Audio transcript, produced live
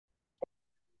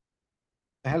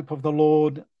The help of the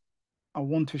Lord, I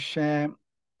want to share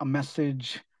a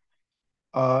message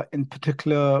in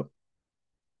particular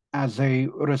as a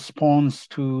response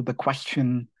to the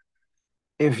question,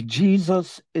 if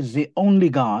Jesus is the only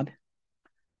God,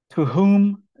 to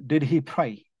whom did he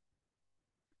pray?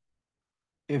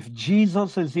 If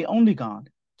Jesus is the only God,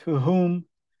 to whom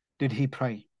did he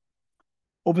pray?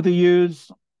 Over the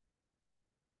years,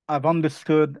 I've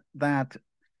understood that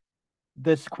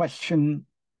this question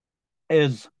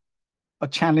is a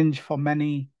challenge for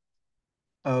many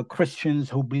Christians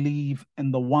who believe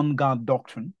in the one God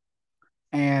doctrine.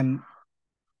 And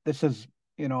this is,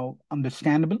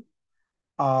 understandable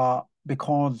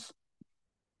because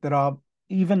there are,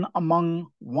 even among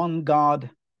one God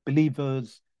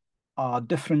believers,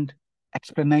 different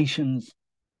explanations,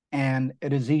 and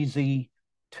it is easy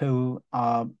to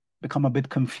become a bit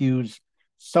confused.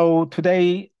 So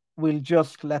today, we'll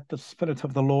just let the Spirit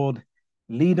of the Lord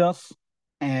lead us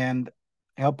and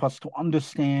help us to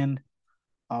understand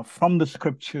from the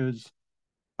scriptures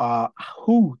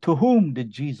to whom did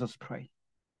Jesus pray?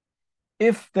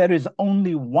 If there is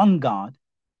only one God,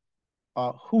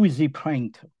 who is he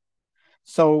praying to?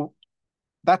 So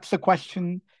that's the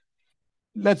question.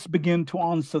 Let's begin to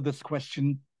answer this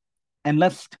question, and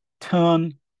let's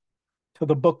turn to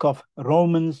the book of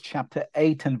Romans, chapter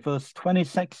 8 and verse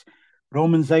 26.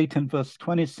 Romans 8 and verse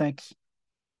 26.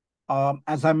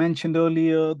 As I mentioned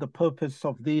earlier, the purpose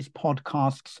of these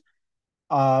podcasts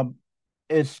uh,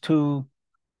 is to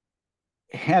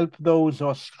help those who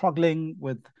are struggling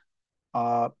with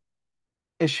uh,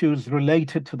 issues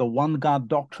related to the one God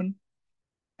doctrine.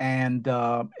 And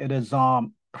it is our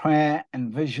prayer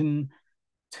and vision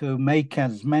to make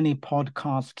as many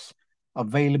podcasts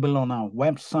available on our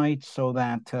website so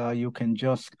that you can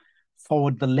just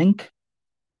forward the link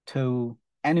to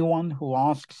anyone who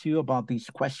asks you about these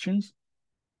questions.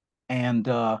 And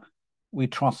we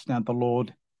trust that the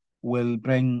Lord will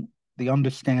bring the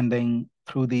understanding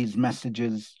through these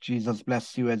messages. Jesus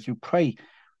bless you as you pray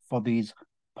for these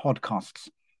podcasts.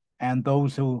 And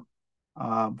those who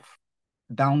uh,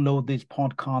 download these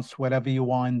podcasts wherever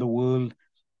you are in the world,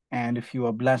 and if you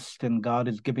are blessed and God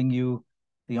is giving you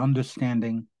the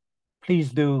understanding,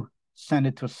 please do send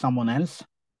it to someone else.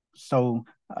 So,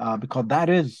 because that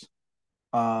is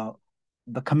uh,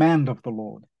 the command of the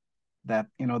Lord, that,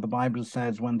 the Bible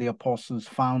says when the apostles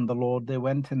found the Lord, they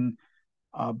went and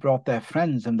brought their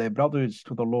friends and their brothers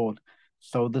to the Lord.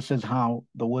 So, this is how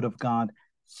the word of God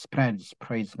spreads.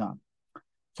 Praise God.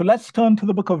 So, let's turn to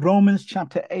the book of Romans,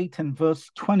 chapter 8 and verse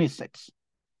 26.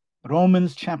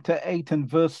 Romans chapter 8 and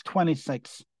verse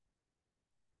 26.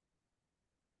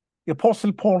 The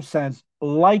Apostle Paul says,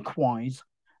 likewise,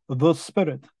 the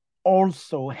Spirit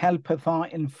also helpeth our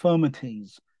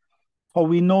infirmities, for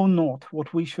we know not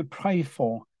what we should pray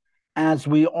for as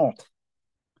we ought.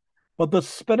 But the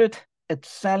Spirit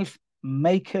itself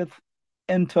maketh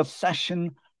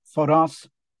intercession for us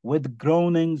with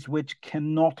groanings which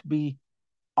cannot be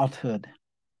uttered.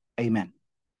 Amen.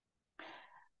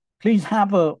 Please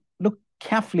have a look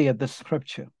carefully at the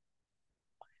scripture.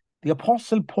 The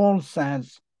Apostle Paul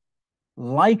says,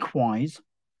 likewise,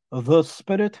 the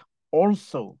Spirit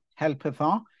also helpeth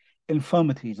our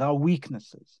infirmities, our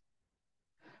weaknesses.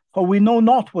 For we know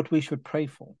not what we should pray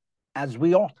for as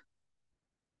we ought.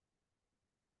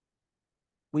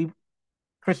 We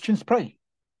Christians pray.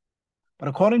 But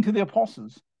according to the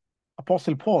apostles,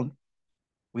 Apostle Paul,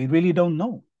 we really don't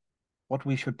know what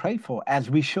we should pray for as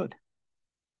we should.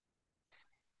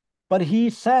 But he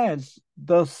says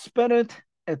the Spirit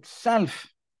itself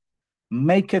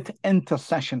maketh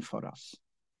intercession for us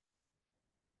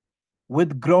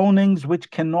with groanings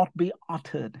which cannot be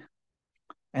uttered.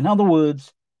 In other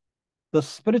words, the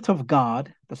Spirit of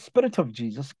God, the Spirit of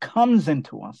Jesus, comes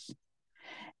into us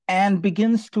and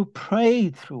begins to pray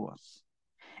through us.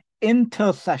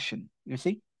 Intercession, you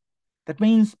see? That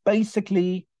means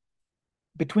basically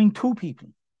between two people.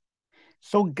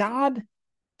 So God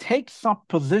takes up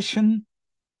position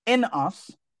in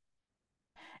us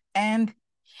and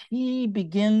he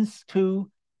begins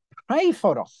to pray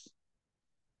for us.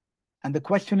 And the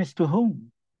question is to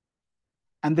whom?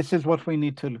 And this is what we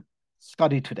need to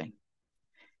study today.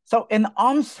 So, in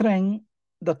answering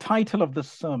the title of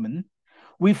this sermon,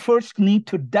 we first need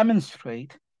to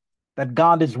demonstrate that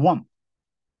God is one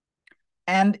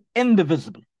and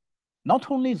indivisible.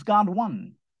 Not only is God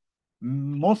one,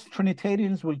 most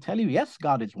Trinitarians will tell you, yes,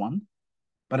 God is one,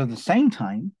 but at the same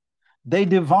time, they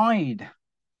divide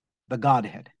the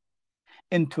Godhead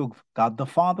into God the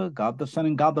Father, God the Son,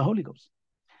 and God the Holy Ghost.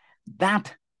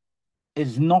 That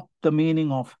is not the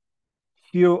meaning of,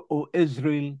 hear, O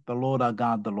Israel, the Lord our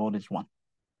God, the Lord is one.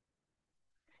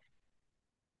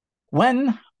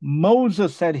 When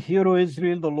Moses said, "Hear, O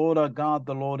Israel, the Lord our God,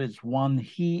 the Lord is one,"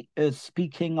 he is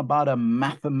speaking about a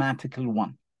mathematical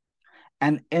one,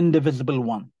 an indivisible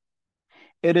one.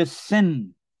 It is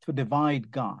sin to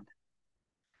divide God,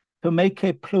 to make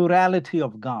a plurality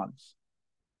of gods.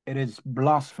 It is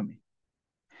blasphemy.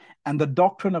 And the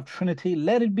doctrine of Trinity,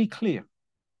 let it be clear.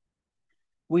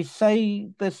 We say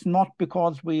this not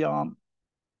because we are,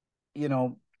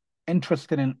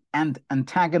 interested in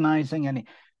antagonizing any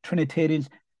Trinitarians,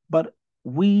 but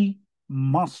we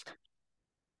must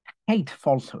hate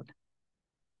falsehood.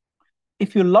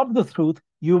 If you love the truth,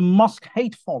 you must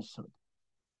hate falsehood.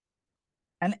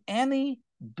 And any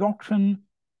doctrine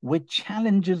which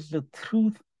challenges the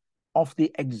truth of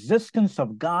the existence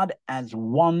of God as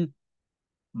one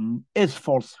is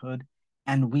falsehood,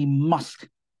 and we must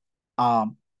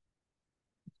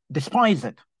despise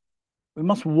it. We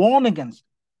must warn against it.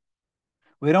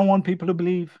 We don't want people to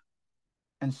believe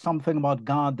in something about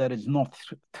God that is not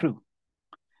true.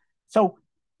 So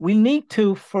we need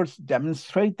to first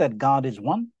demonstrate that God is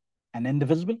one and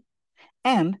indivisible,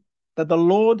 and that the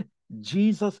Lord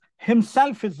Jesus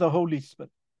himself is the Holy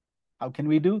Spirit. How can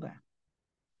we do that?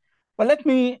 Well, let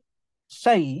me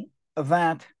say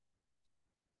that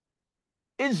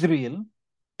Israel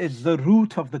is the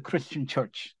root of the Christian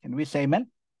church. Can we say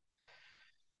amen?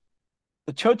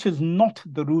 The church is not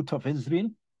the root of Israel.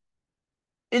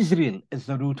 Israel is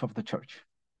the root of the church.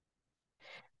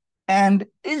 And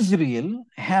Israel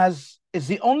is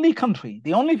the only country,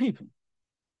 the only people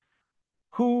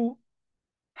who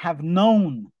have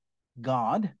known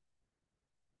God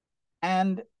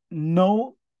and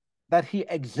know that he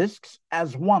exists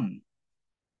as one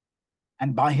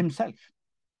and by himself.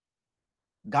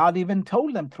 God even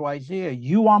told them through Isaiah,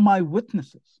 "You are my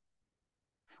witnesses."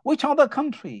 Which other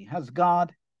country has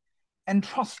God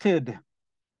entrusted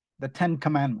the 10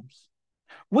 Commandments?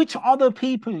 Which other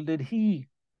people did he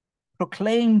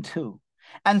proclaim to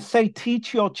and say,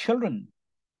 "Teach your children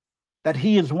that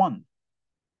he is one"?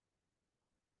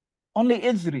 Only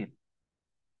Israel.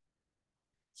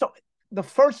 So the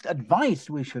first advice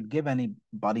we should give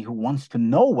anybody who wants to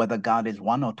know whether God is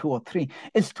one or two or three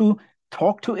is to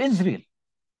talk to Israel.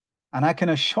 And I can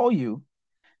assure you,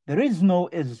 there is no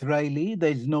Israeli,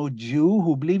 there is no Jew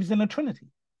who believes in a Trinity.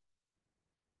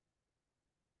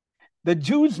 The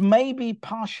Jews may be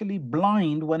partially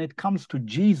blind when it comes to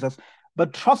Jesus,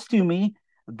 but trust you me,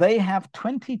 they have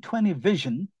 20/20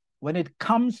 vision when it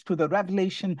comes to the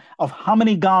revelation of how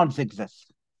many gods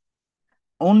exist.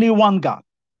 Only one God.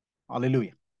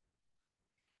 Hallelujah.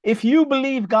 If you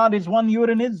believe God is one, you're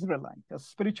an Israelite, a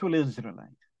spiritual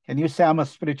Israelite. Can you say, "I'm a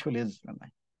spiritual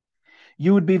Israelite"?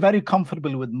 You would be very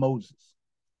comfortable with Moses.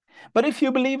 But if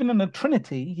you believe in a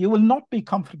Trinity, you will not be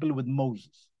comfortable with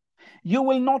Moses. You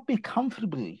will not be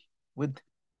comfortable with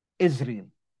Israel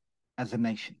as a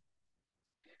nation.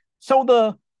 So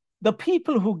the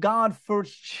people who God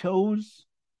first chose,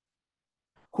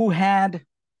 who had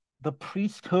the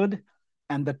priesthood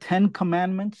and the 10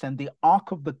 Commandments and the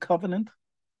Ark of the Covenant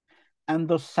and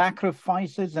the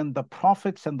sacrifices and the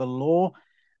prophets and the law,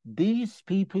 these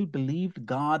people believed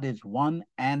God is one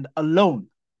and alone.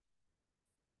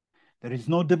 There is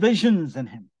no divisions in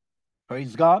him.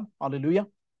 Praise God. Hallelujah.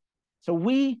 So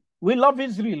we love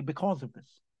Israel because of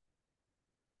this.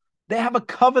 They have a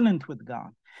covenant with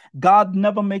God. God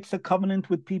never makes a covenant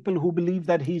with people who believe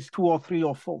that he's two or three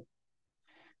or four.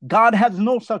 God has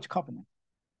no such covenant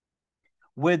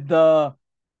with the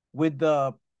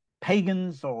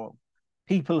pagans or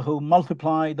people who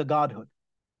multiply the godhood.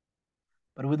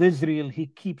 But with Israel, he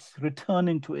keeps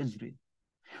returning to Israel.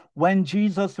 When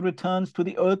Jesus returns to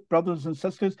the earth, brothers and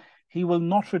sisters, he will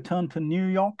not return to New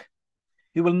York.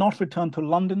 He will not return to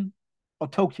London or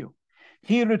Tokyo.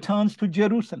 He returns to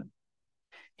Jerusalem.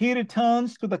 He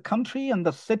returns to the country and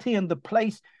the city and the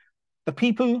place, the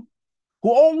people who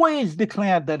always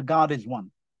declared that God is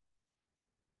one.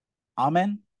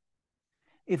 Amen.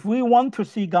 If we want to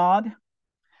see God,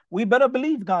 we better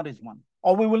believe God is one,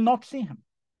 or we will not see him.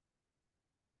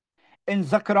 In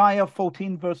Zechariah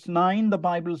 14, verse 9, the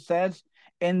Bible says,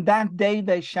 "In that day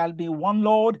there shall be one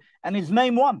Lord, and his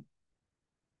name one."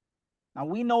 Now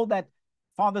we know that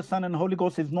Father, Son, and Holy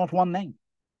Ghost is not one name.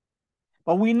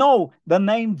 But we know the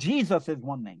name Jesus is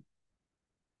one name.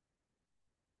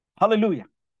 Hallelujah.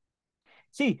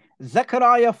 See,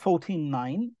 Zechariah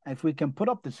 14:9, if we can put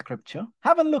up the scripture,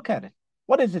 have a look at it.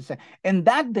 What does it say? "In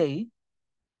that day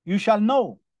you shall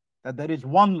know that there is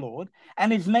one Lord,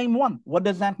 and his name one." What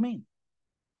does that mean?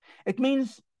 It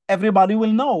means everybody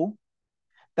will know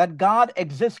that God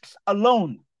exists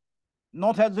alone,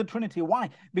 not as a Trinity. Why?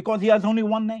 Because he has only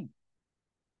one name.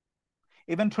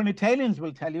 Even Trinitarians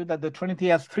will tell you that the Trinity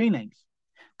has three names: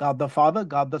 God the Father,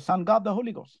 God the Son, God the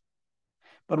Holy Ghost.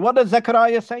 But what does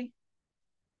Zechariah say?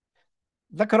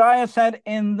 Zechariah said,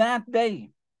 in that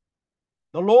day,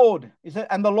 the Lord, he said,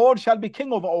 and the Lord shall be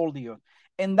king over all the earth.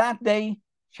 In that day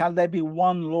shall there be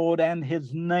one Lord and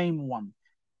his name one.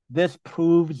 This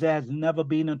proves there has never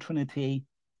been a Trinity.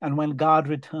 And when God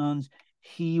returns,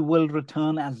 he will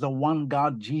return as the one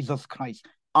God, Jesus Christ.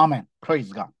 Amen.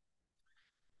 Praise God.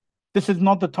 This is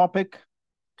not the topic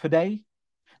today,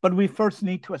 but we first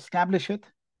need to establish it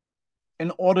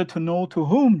in order to know to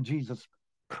whom Jesus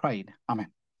prayed.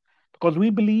 Amen. Because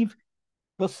we believe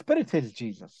the Spirit is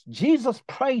Jesus. Jesus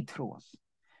prayed through us,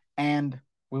 and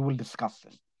we will discuss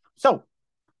this. So,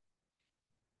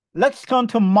 let's turn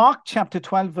to Mark chapter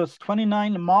 12, verse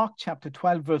 29. Mark chapter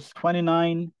 12, verse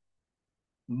 29.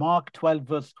 Mark 12,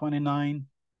 verse 29.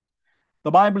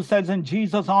 The Bible says, and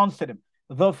Jesus answered him,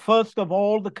 the first of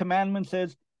all the commandments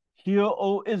is, hear,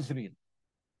 O Israel,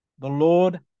 the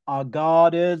Lord our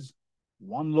God is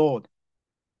one Lord.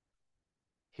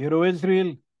 Hear, O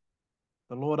Israel,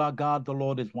 the Lord our God, the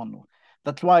Lord is one Lord.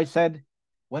 That's why I said,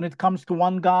 when it comes to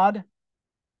one God,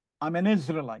 I'm an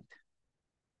Israelite.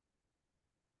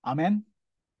 Amen.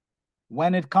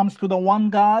 When it comes to the one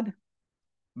God,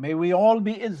 may we all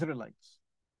be Israelites.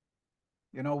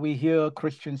 You know, we hear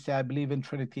Christians say, I believe in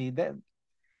Trinity.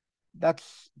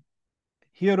 That's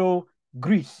hear, O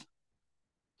Greece.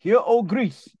 Hear, O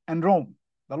Greece and Rome.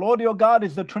 The Lord your God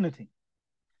is the Trinity.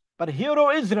 But hear,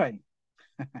 O Israel.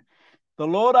 The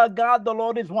Lord our God, the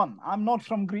Lord is one. I'm not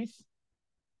from Greece,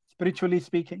 spiritually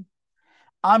speaking.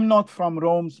 I'm not from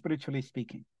Rome, spiritually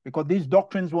speaking, because these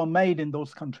doctrines were made in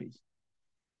those countries.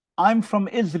 I'm from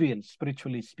Israel,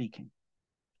 spiritually speaking.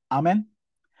 Amen.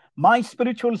 My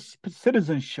spiritual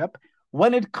citizenship,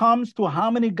 when it comes to how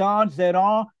many gods there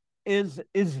are, is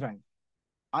Israel.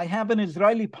 I have an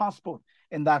Israeli passport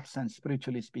in that sense,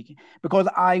 spiritually speaking, because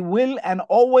I will and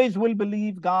always will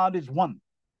believe God is one,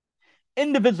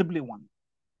 indivisibly one,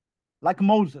 like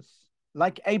Moses,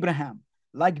 like Abraham,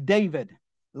 like David,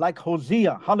 like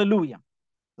Hosea, hallelujah,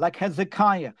 like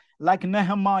Hezekiah, like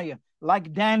Nehemiah,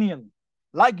 like Daniel,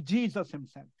 like Jesus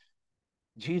himself.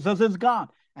 Jesus is God.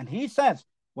 And he says,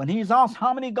 when he's asked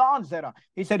how many gods there are,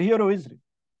 he said, hear, O Israel.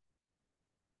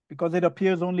 Because it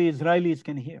appears only Israelis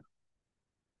can hear.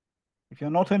 If you're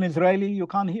not an Israeli, you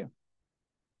can't hear.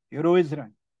 Hear, O Israel.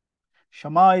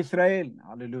 Shema Israel.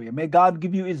 Hallelujah. May God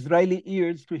give you Israeli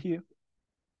ears to hear.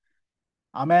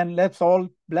 Amen. Let's all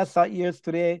bless our ears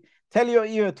today. Tell your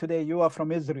ear today you are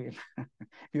from Israel.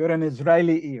 You're an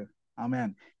Israeli ear.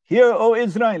 Amen. Hear, O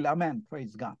Israel. Amen.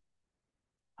 Praise God.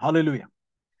 Hallelujah.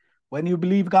 When you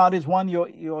believe God is one,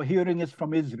 your hearing is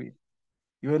from Israel.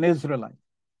 You're an Israelite.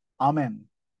 Amen.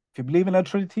 If you believe in a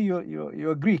Trinity,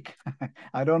 you're Greek.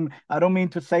 I don't mean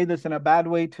to say this in a bad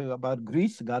way about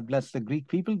Greece. God bless the Greek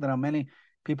people. There are many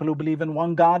people who believe in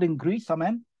one God in Greece.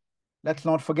 Amen. Let's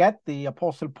not forget the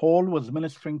Apostle Paul was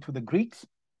ministering to the Greeks,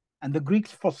 and the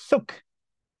Greeks forsook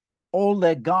all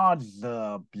their gods,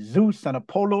 Zeus and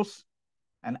Apollos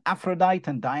and Aphrodite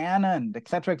and Diana and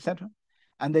etc., etc.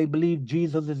 And they believe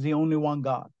Jesus is the only one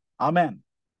God. Amen.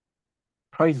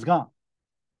 Praise God.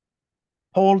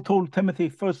 Paul told Timothy,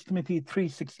 1 Timothy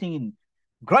 3:16,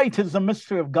 great is the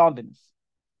mystery of godliness.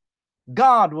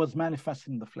 God was manifest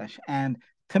in the flesh, and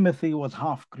Timothy was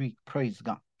half Greek. Praise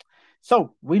God.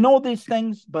 So we know these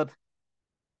things, but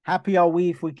happy are we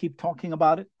if we keep talking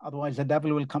about it. Otherwise, the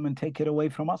devil will come and take it away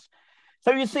from us.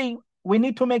 So you see, we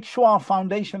need to make sure our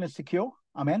foundation is secure.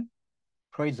 Amen.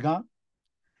 Praise God.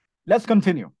 Let's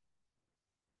continue.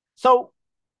 So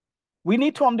we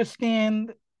need to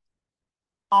understand,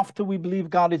 after we believe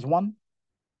God is one,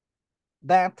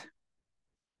 that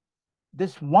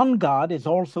this one God is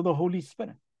also the Holy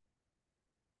Spirit.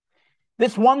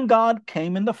 This one God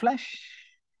came in the flesh,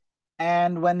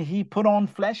 and when he put on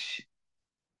flesh,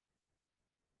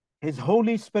 his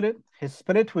Holy Spirit, his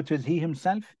Spirit, which is he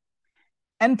himself,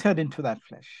 entered into that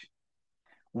flesh.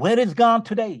 Where is God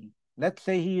today? Let's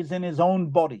say he is in his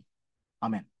own body.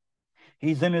 Amen.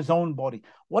 He's in his own body.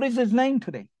 What is his name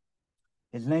today?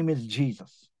 His name is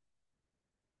Jesus.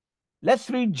 Let's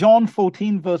read John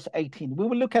 14, verse 18. We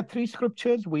will look at three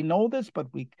scriptures. We know this,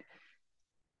 but we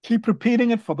keep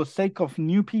repeating it for the sake of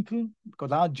new people,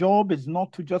 because our job is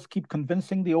not to just keep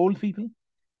convincing the old people.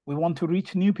 We want to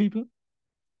reach new people.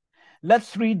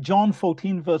 Let's read John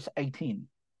 14, verse 18.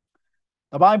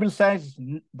 The Bible says,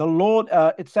 the Lord,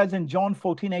 it says in John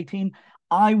 14, 18,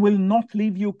 I will not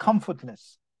leave you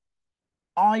comfortless.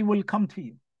 I will come to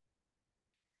you.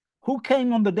 Who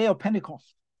came on the day of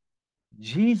Pentecost?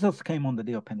 Jesus came on the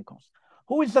day of Pentecost.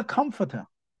 Who is the comforter?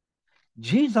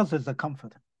 Jesus is the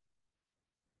comforter.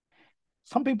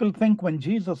 Some people think when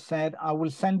Jesus said, I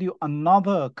will send you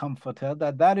another comforter,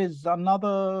 that is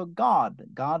another God,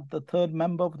 the third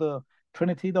member of the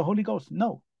Trinity, the Holy Ghost.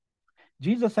 No.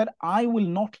 Jesus said, I will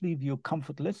not leave you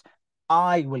comfortless.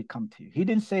 I will come to you. He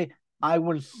didn't say, I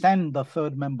will send the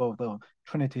third member of the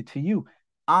Trinity to you.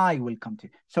 I will come to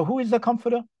you. So who is the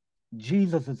comforter?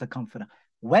 Jesus is the comforter.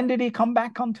 When did he come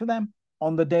back unto them?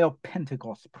 On the day of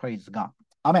Pentecost. Praise God.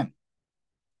 Amen.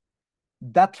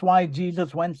 That's why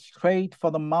Jesus went straight for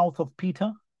the mouth of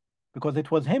Peter, because it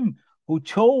was him who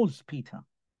chose Peter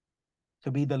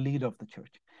to be the leader of the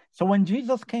church. So when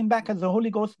Jesus came back as the Holy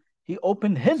Ghost, he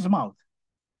opened his mouth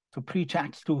to preach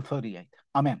Acts 2:38.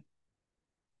 Amen.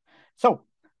 So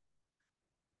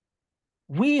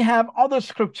we have other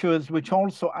scriptures which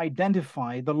also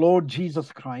identify the Lord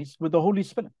Jesus Christ with the Holy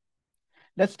Spirit.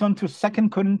 Let's turn to 2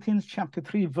 Corinthians chapter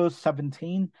 3, verse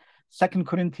 17. 2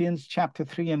 Corinthians chapter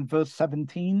 3 and verse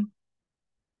 17.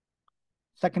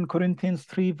 2 Corinthians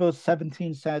 3 verse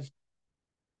 17 says,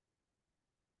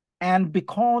 and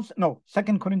because, no,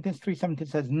 2 Corinthians 3:17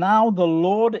 says, now the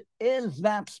Lord is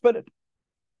that Spirit.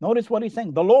 Notice what he's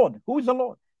saying. The Lord, who is the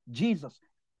Lord? Jesus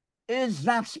is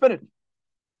that Spirit.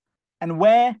 And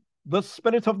where the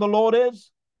Spirit of the Lord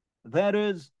is, there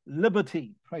is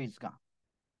liberty. Praise God.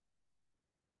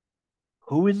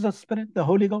 Who is the Spirit? The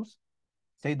Holy Ghost?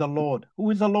 Say the Lord. Who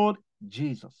is the Lord?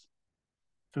 Jesus.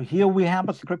 So here we have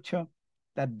a scripture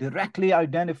that directly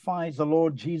identifies the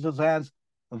Lord Jesus as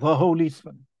the Holy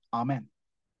Spirit. Amen.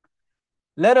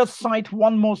 Let us cite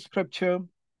one more scripture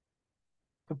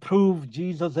to prove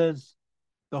Jesus is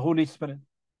the Holy Spirit.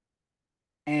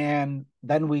 And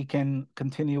then we can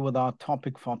continue with our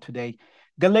topic for today.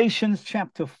 Galatians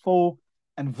chapter 4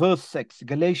 and verse 6.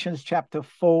 Galatians chapter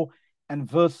 4 and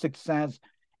verse 6 says,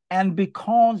 and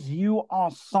because you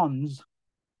are sons,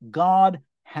 God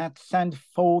hath sent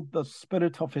forth the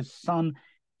Spirit of his Son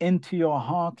into your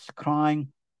hearts,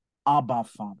 crying, Abba,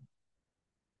 Father.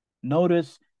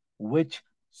 Notice which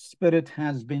Spirit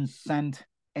has been sent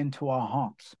into our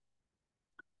hearts.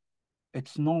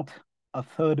 It's not a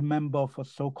third member of a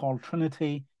so-called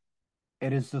Trinity.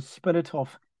 It is the Spirit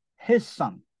of his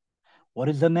Son. What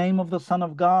is the name of the Son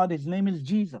of God? His name is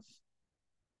Jesus.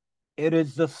 It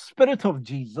is the Spirit of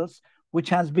Jesus which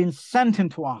has been sent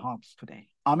into our hearts today.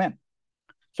 Amen.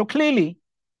 So clearly,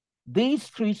 these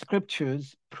three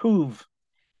scriptures prove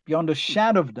beyond a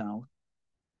shadow of doubt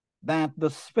that the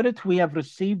Spirit we have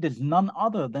received is none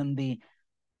other than the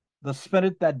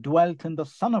Spirit that dwelt in the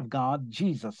Son of God,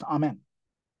 Jesus. Amen.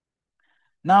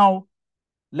 Now,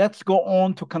 let's go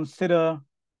on to consider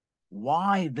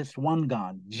why this one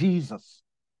God, Jesus,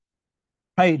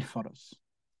 prayed for us.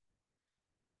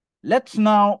 Let's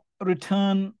now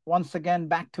return once again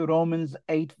back to Romans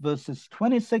 8, verses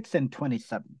 26 and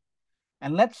 27.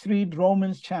 And let's read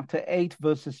Romans chapter 8,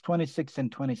 verses 26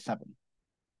 and 27.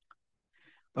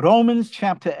 Romans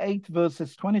chapter 8,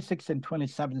 verses 26 and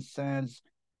 27 says,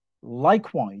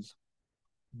 likewise,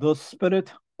 the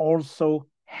Spirit also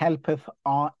helpeth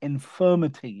our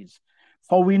infirmities,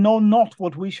 for we know not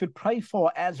what we should pray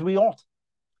for as we ought.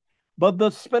 But the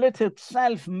Spirit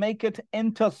itself maketh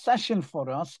intercession for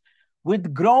us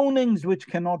with groanings which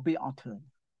cannot be uttered.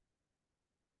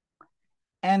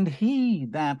 And he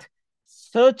that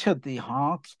searcheth the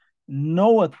hearts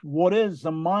knoweth what is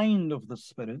the mind of the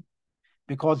Spirit,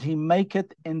 because he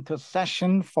maketh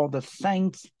intercession for the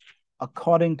saints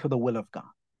according to the will of God.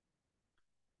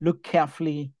 Look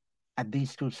carefully at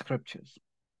these two scriptures.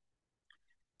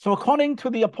 So according to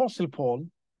the Apostle Paul,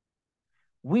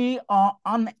 we are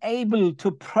unable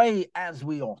to pray as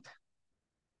we ought.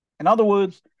 In other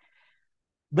words,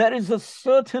 there is a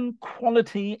certain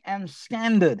quality and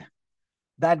standard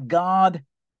that God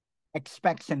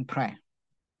expects in prayer.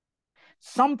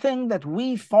 Something that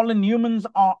we fallen humans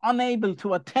are unable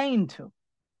to attain to.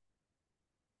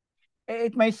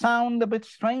 It may sound a bit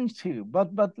strange to you,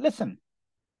 but listen.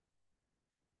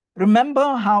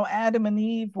 Remember how Adam and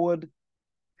Eve would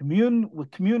commune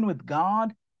with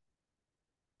God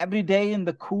every day in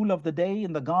the cool of the day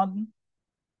in the garden?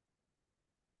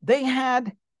 They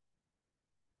had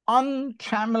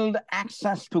untrammeled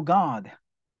access to God.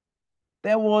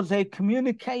 There was a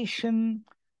communication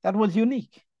that was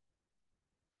unique.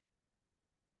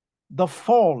 The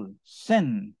fall,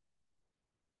 sin,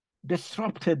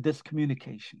 disrupted this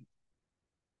communication.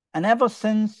 And ever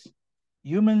since,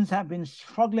 humans have been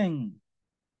struggling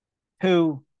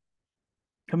to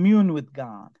commune with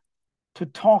God, to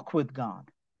talk with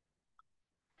God.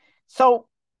 So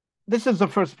this is the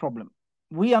first problem.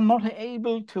 We are not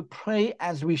able to pray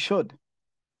as we should.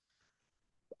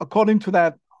 According to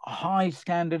that high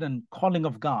standard and calling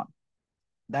of God,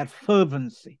 that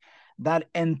fervency, that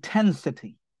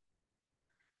intensity.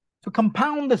 To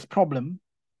compound this problem,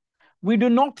 we do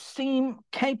not seem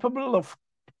capable of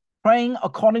praying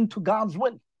according to God's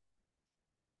will.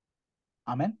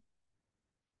 Amen.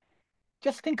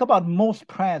 Just think about most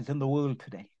prayers in the world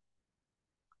today.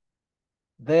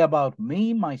 They're about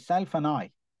me, myself, and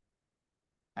I.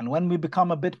 And when we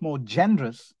become a bit more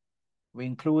generous, we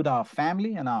include our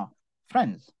family and our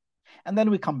friends. And then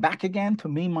we come back again to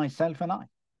me, myself, and I.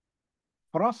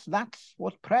 For us, that's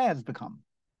what prayer has become.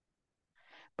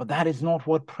 But that is not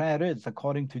what prayer is,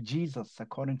 according to Jesus,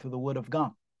 according to the Word of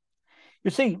God.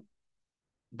 You see,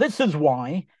 this is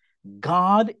why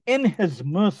God, in His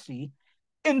mercy,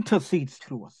 intercedes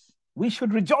through us. We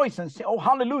should rejoice and say, oh,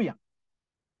 hallelujah.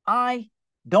 I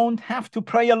don't have to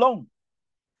pray alone.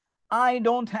 I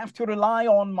don't have to rely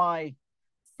on my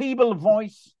feeble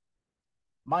voice,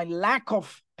 my lack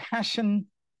of passion,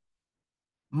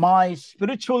 my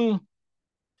spiritual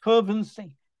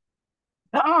fervency.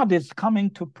 God is coming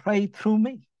to pray through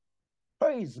me.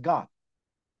 Praise God.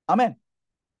 Amen.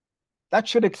 That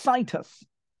should excite us.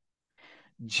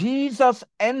 Jesus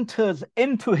enters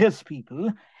into His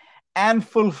people and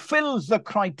fulfills the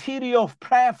criteria of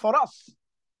prayer for us.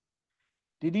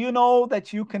 Did you know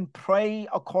that you can pray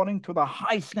according to the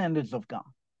high standards of God?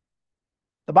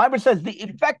 The Bible says the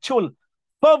effectual,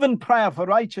 fervent prayer of a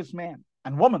righteous man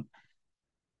and woman,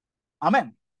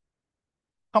 amen,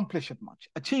 accomplisheth much,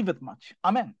 achieveth much,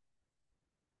 amen.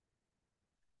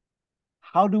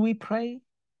 How do we pray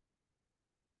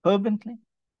fervently?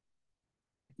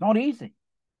 Not easy.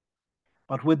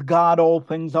 But with God, all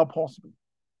things are possible.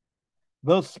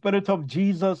 The Spirit of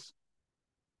Jesus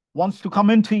wants to come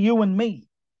into you and me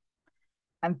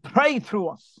and pray through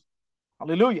us.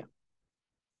 Hallelujah.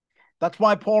 That's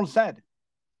why Paul said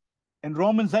in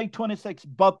Romans 8:26,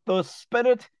 but the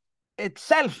Spirit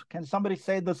itself, can somebody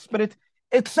say the Spirit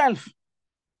itself,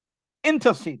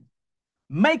 intercede,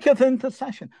 maketh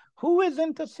intercession. Who is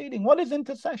interceding? What is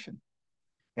intercession?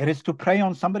 It is to pray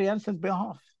on somebody else's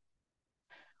behalf.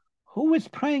 Who is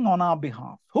praying on our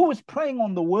behalf? Who is praying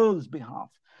on the world's behalf?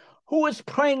 Who is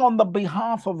praying on the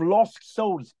behalf of lost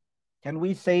souls? Can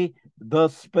we say the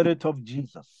Spirit of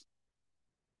Jesus?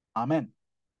 Amen.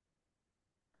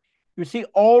 You see,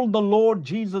 all the Lord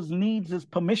Jesus needs is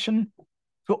permission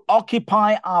to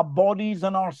occupy our bodies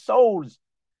and our souls.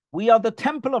 We are the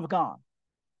temple of God.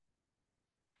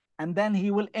 And then He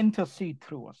will intercede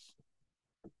through us.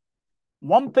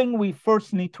 One thing we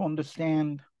first need to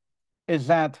understand is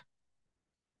that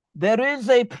there is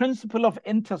a principle of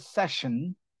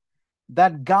intercession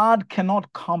that God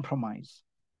cannot compromise.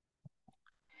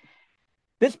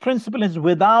 This principle is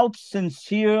without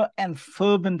sincere and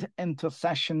fervent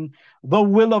intercession, the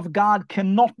will of God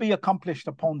cannot be accomplished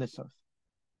upon this earth.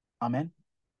 Amen.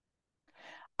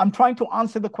 I'm trying to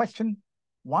answer the question,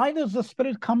 why does the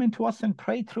Spirit come into us and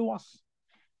pray through us?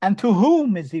 And to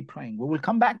whom is He praying? We will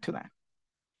come back to that.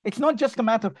 It's not just a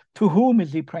matter of to whom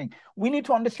is He praying. We need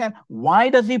to understand, why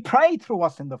does He pray through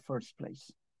us in the first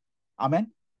place?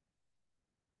 Amen.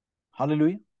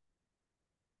 Hallelujah.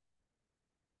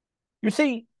 You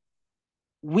see,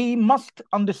 we must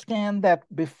understand that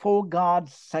before God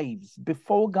saves,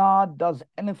 before God does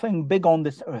anything big on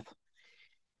this earth,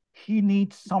 He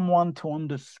needs someone to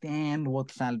understand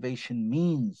what salvation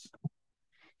means.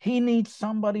 He needs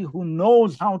somebody who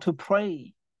knows how to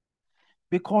pray,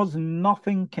 because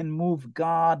nothing can move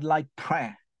God like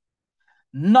prayer.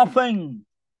 Nothing.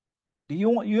 Do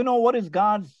you know what is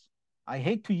God's, I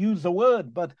hate to use the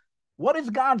word, but what is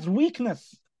God's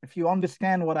weakness, if you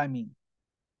understand what I mean?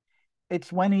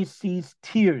 It's when He sees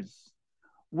tears,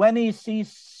 when He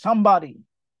sees somebody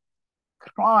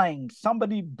crying,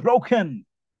 somebody broken.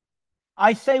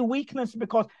 I say weakness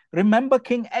because remember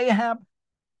King Ahab?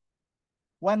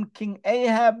 When King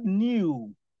Ahab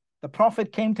knew, the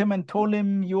prophet came to him and told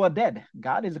him, you are dead.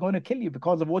 God is going to kill you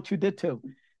because of what you did to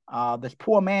this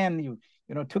poor man. You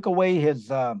took away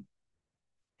his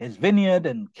vineyard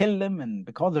and killed him, and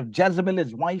because of Jezebel,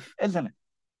 his wife, isn't it?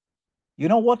 You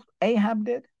know what Ahab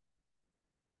did?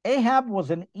 Ahab was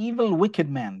an evil, wicked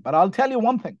man. But I'll tell you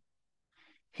one thing.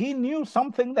 He knew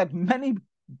something that many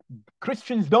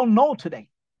Christians don't know today.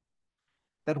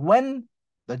 That when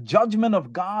the judgment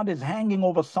of God is hanging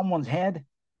over someone's head,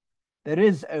 there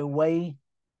is a way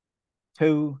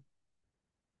to,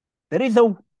 I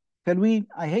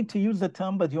hate to use the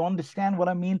term, but you understand what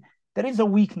I mean. There is a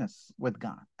weakness with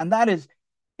God. And that is,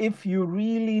 if you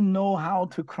really know how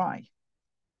to cry,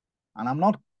 and I'm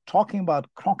not talking about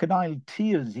crocodile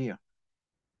tears here.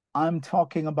 I'm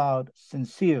talking about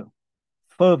sincere,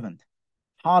 fervent,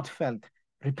 heartfelt,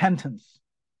 repentance.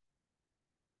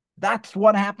 That's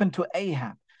what happened to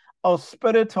Ahab. A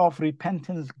spirit of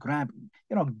repentance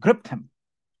gripped him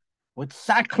with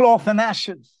sackcloth and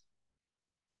ashes.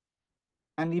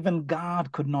 And even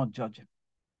God could not judge him.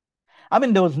 I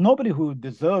mean, there was nobody who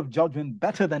deserved judgment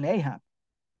better than Ahab.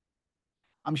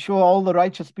 I'm sure all the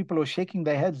righteous people were shaking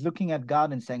their heads, looking at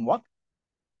God and saying, what?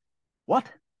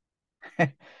 What?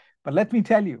 But let me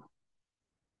tell you,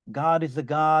 God is a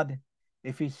God,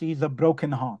 if he sees a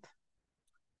broken heart,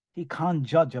 he can't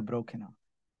judge a broken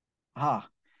heart.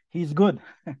 He's good.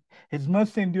 His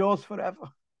mercy endures forever.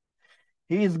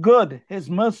 He is good. His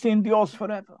mercy endures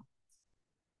forever.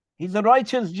 He's a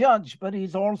righteous judge, but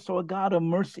he's also a God of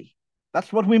mercy.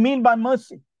 That's what we mean by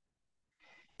mercy.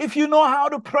 If you know how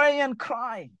to pray and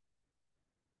cry,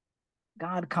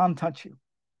 God can't touch you.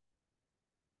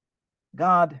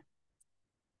 God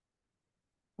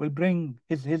will bring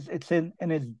it's in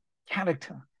his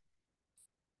character.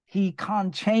 He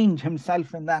can't change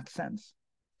himself in that sense.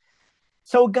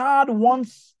 So God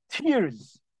wants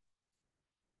tears.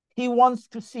 He wants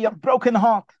to see a broken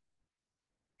heart.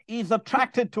 He's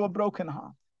attracted to a broken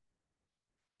heart.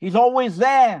 He's always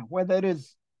there where there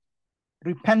is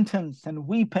repentance and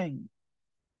weeping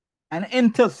and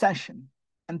intercession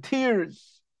and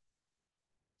tears.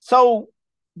 So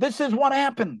this is what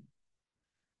happened.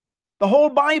 The whole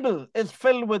Bible is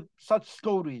filled with such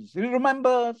stories. You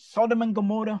remember Sodom and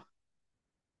Gomorrah?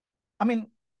 I mean,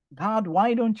 God,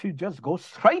 why don't you just go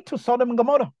straight to Sodom and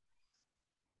Gomorrah?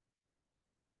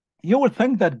 You would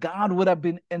think that God would have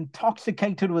been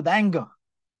intoxicated with anger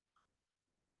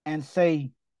and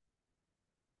say,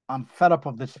 I'm fed up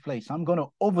of this place. I'm going to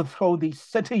overthrow these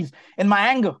cities in my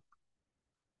anger.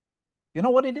 You know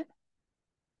what he did?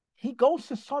 He goes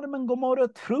to Sodom and Gomorrah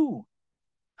through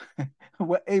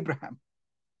Abraham.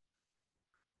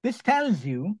 This tells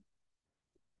you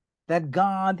that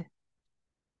God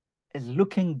is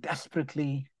looking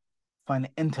desperately for an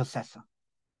intercessor.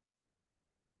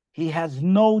 He has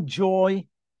no joy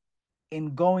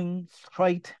in going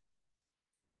straight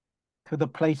to the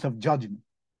place of judgment.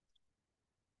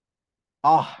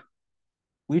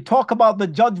 We talk about the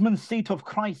judgment seat of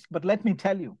Christ, but let me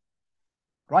tell you,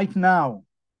 right now,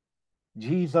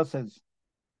 Jesus is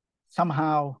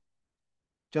somehow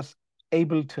just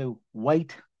able to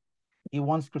wait. He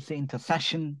wants to see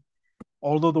intercession.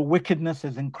 Although the wickedness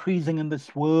is increasing in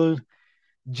this world,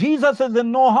 Jesus is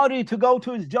in no hurry to go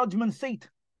to his judgment seat.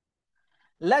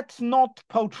 Let's not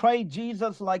portray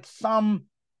Jesus like some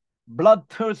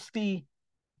bloodthirsty,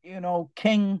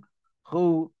 king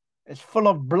who is full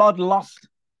of bloodlust,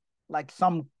 like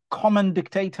some common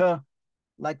dictator,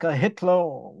 like a Hitler,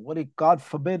 or God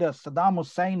forbid, a Saddam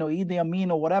Hussein or Idi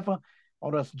Amin or whatever,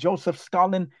 or as Joseph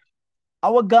Stalin.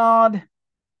 Our God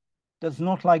does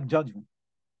not like judgment.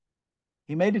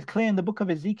 He made it clear in the book of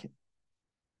Ezekiel.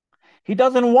 He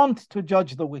doesn't want to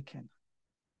judge the wicked.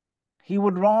 He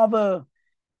would rather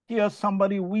hear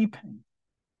somebody weeping,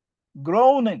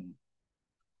 groaning.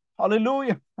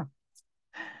 Hallelujah.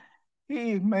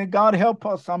 May God help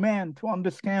us, amen, to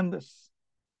understand this.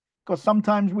 Because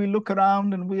sometimes we look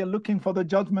around and we are looking for the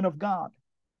judgment of God.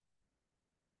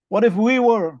 What if we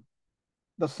were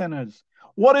the sinners?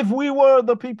 What if we were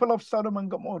the people of Sodom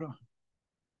and Gomorrah?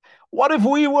 What if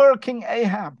we were King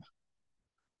Ahab?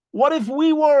 What if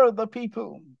we were the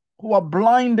people who are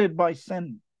blinded by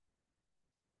sin?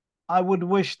 I would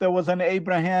wish there was an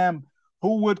Abraham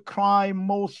who would cry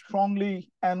more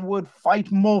strongly and would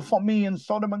fight more for me in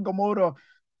Sodom and Gomorrah.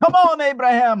 Come on,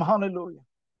 Abraham, hallelujah.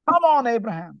 Come on,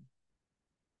 Abraham.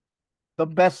 The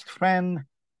best friend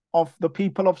of the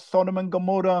people of Sodom and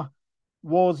Gomorrah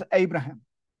was Abraham.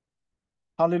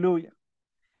 Hallelujah.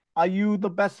 Are you the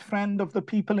best friend of the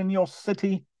people in your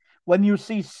city when you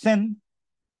see sin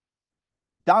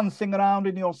dancing around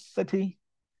in your city?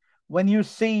 When you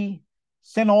see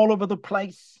sin all over the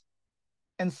place,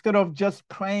 instead of just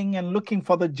praying and looking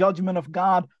for the judgment of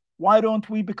God, why don't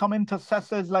we become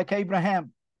intercessors like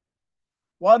Abraham?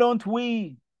 Why don't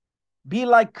we be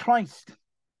like Christ?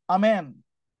 Amen.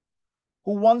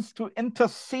 Who wants to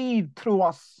intercede through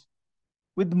us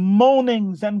with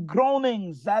moanings and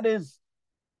groanings. That is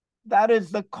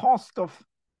the cost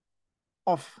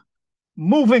of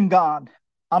moving God.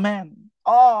 Amen.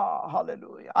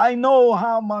 Hallelujah. I know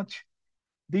how much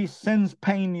these sins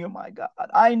pain you, my God.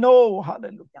 I know,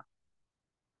 hallelujah.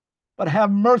 But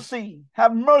have mercy,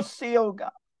 oh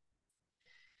God.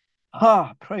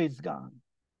 Praise God.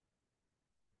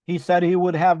 He said he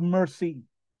would have mercy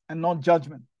and not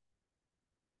judgment.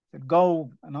 He said,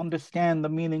 go and understand the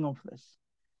meaning of this.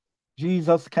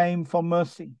 Jesus came for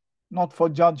mercy, not for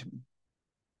judgment.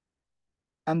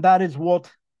 And that is what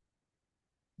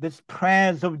this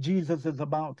prayers of Jesus is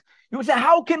about. You will say,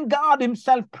 how can God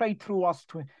himself pray through us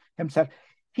to himself?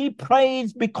 He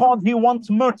prays because he wants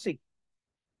mercy.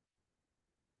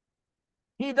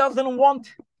 He doesn't want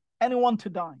anyone to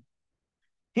die.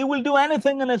 He will do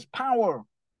anything in his power.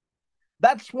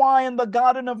 That's why in the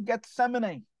Garden of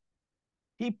Gethsemane,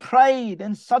 he prayed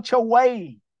in such a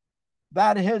way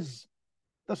that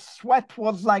the sweat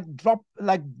was like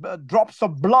drops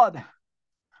of blood.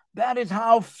 That is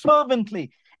how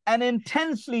fervently and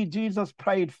intensely Jesus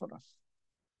prayed for us.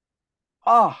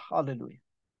 Ah, hallelujah.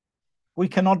 We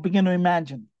cannot begin to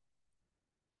imagine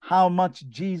how much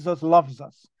Jesus loves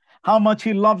us, how much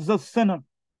he loves the sinner,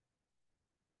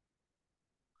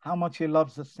 how much he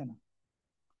loves the sinner.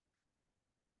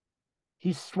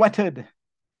 He sweated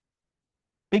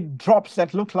big drops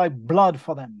that looked like blood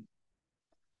for them.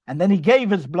 And then he gave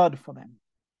his blood for them.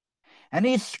 And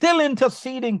he's still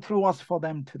interceding through us for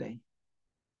them today.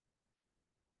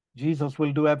 Jesus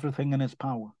will do everything in his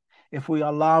power if we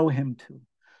allow him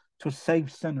to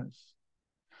save sinners,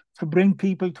 to bring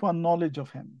people to a knowledge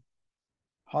of him.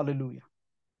 Hallelujah.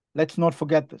 Let's not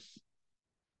forget this.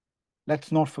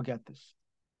 Let's not forget this.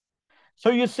 So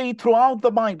you see, throughout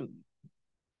the Bible,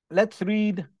 let's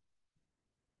read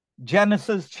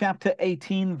Genesis chapter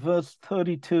 18, verse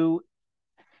 32.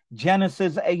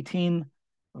 Genesis 18,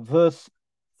 verse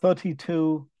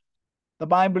 32. The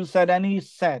Bible said, and he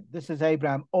said, this is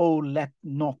Abraham, oh, let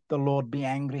not the Lord be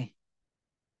angry.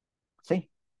 See,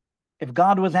 if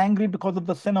God was angry because of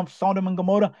the sin of Sodom and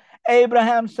Gomorrah,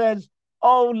 Abraham says,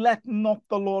 oh, let not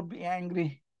the Lord be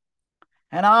angry.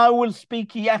 And I will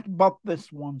speak yet but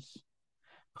this once.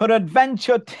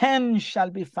 Peradventure 10 shall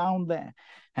be found there.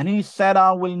 And he said,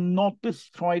 I will not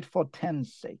destroy it for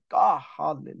 10's sake. Ah,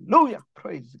 hallelujah.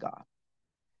 Praise God.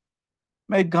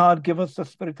 May God give us the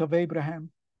spirit of Abraham.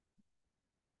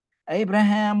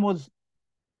 Abraham was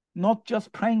not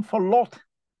just praying for Lot.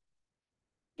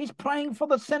 He's praying for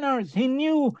the sinners. He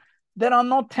knew there are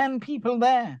not 10 people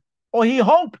there, or he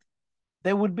hoped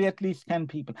there would be at least 10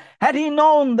 people. Had he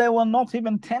known there were not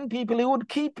even 10 people, he would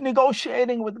keep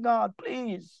negotiating with God.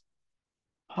 Please.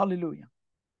 Hallelujah.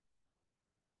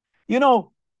 You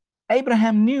know,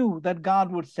 Abraham knew that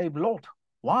God would save Lot.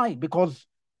 Why? Because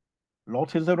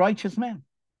Lot is a righteous man.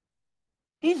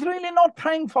 He's really not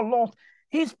praying for Lot.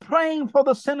 He's praying for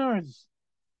the sinners.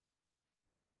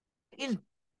 He's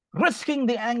risking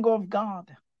the anger of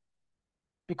God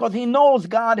because he knows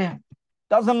God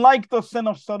doesn't like the sin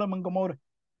of Sodom and Gomorrah,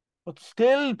 but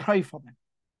still pray for them,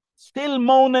 still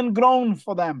moan and groan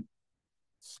for them,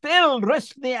 still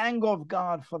risk the anger of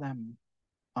God for them.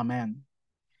 Amen.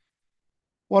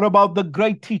 What about the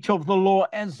great teacher of the law,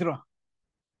 Ezra?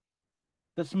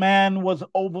 This man was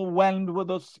overwhelmed with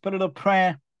the spirit of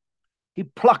prayer. He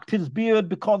plucked his beard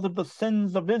because of the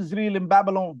sins of Israel in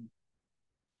Babylon.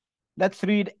 Let's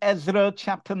read Ezra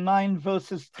chapter 9,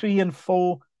 verses 3 and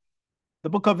 4. The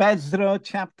book of Ezra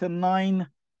chapter 9,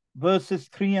 verses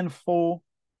 3 and 4.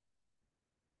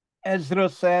 Ezra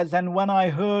says, and when I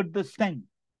heard this thing,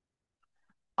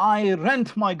 I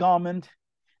rent my garment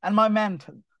and my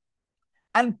mantle,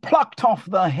 and plucked off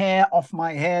the hair of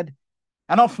my head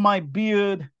and of my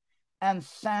beard, and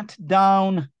sat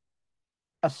down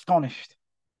astonished.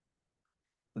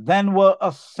 Then were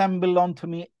assembled unto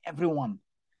me everyone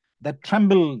that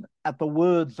trembled at the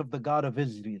words of the God of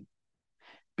Israel,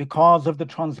 because of the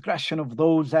transgression of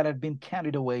those that had been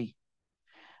carried away.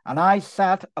 And I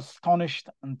sat astonished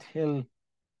until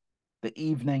the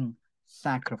evening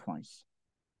sacrifice.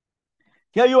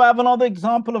 Here you have another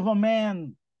example of a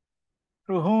man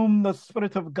through whom the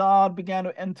Spirit of God began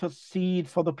to intercede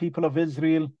for the people of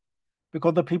Israel,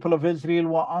 because the people of Israel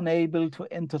were unable to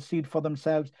intercede for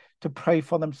themselves, to pray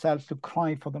for themselves, to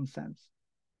cry for themselves.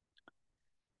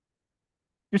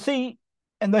 You see,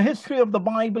 in the history of the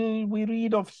Bible, we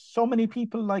read of so many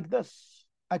people like this.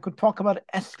 I could talk about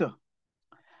Esther.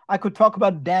 I could talk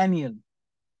about Daniel.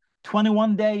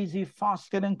 21 days he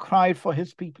fasted and cried for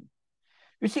his people.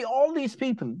 You see, all these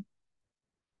people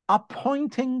are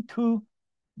pointing to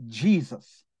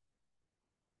Jesus.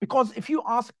 Because if you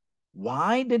ask,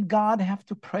 why did God have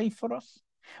to pray for us?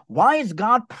 Why is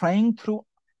God coming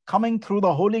through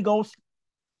the Holy Ghost,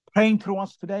 praying through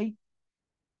us today?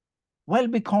 Well,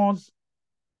 because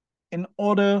in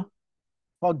order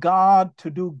for God to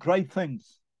do great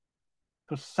things,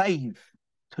 to save,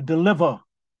 to deliver,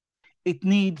 it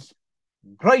needs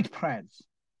great prayers.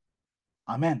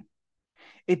 Amen.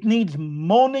 It needs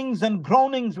moanings and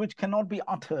groanings which cannot be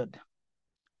uttered.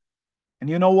 And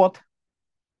you know what?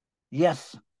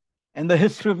 Yes, in the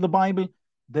history of the Bible,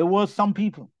 there were some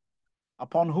people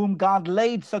upon whom God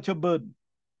laid such a burden.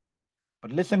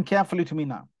 But listen carefully to me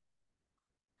now.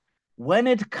 When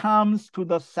it comes to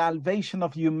the salvation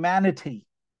of humanity,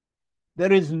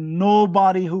 there is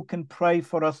nobody who can pray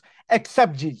for us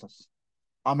except Jesus.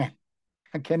 Amen.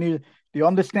 Do you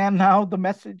understand now the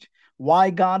message?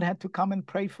 Why God had to come and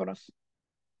pray for us?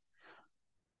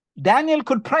 Daniel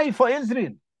could pray for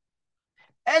Israel.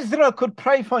 Ezra could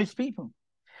pray for his people.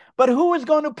 But who is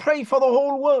going to pray for the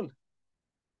whole world?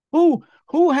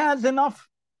 Who has enough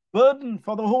burden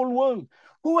for the whole world?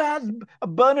 Who has a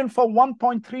burden for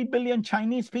 1.3 billion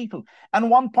Chinese people and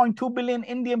 1.2 billion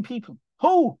Indian people?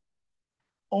 Who?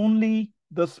 Only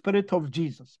the Spirit of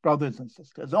Jesus, brothers and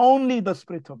sisters. Only the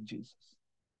Spirit of Jesus.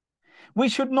 We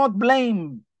should not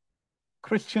blame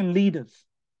Christian leaders.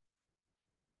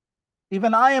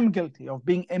 Even I am guilty of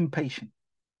being impatient.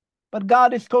 But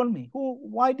God has told me,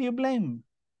 why do you blame?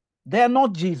 They are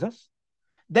not Jesus.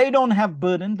 They don't have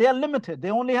burden. They are limited. They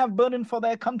only have burden for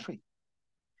their country.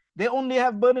 They only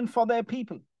have burden for their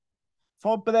people,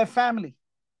 for their family.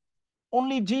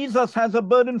 Only Jesus has a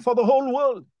burden for the whole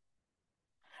world.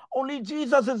 Only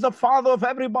Jesus is the Father of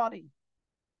everybody.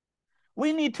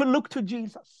 We need to look to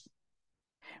Jesus.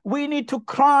 We need to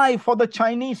cry for the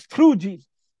Chinese through Jesus.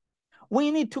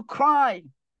 We need to cry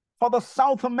for the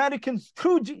South Americans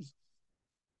through Jesus.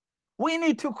 We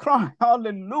need to cry,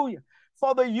 hallelujah,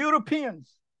 for the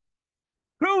Europeans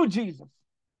through Jesus.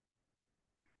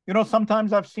 You know,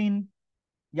 sometimes I've seen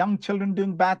young children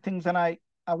doing bad things and I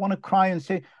want to cry and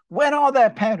say, where are their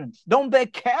parents? Don't they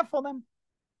care for them?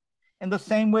 In the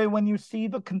same way, when you see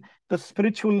the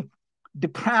spiritual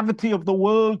depravity of the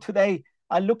world today,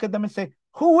 I look at them and say,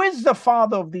 who is the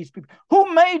father of these people?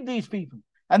 Who made these people?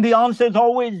 And the answer is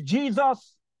always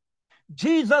Jesus.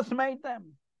 Jesus made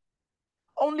them.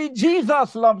 Only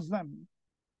Jesus loves them.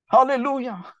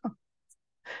 Hallelujah.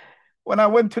 When I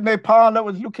went to Nepal, I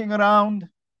was looking around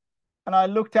and I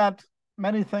looked at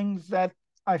many things that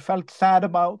I felt sad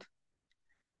about.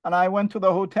 And I went to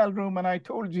the hotel room and I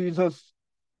told Jesus,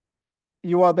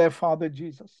 you are their father,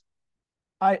 Jesus.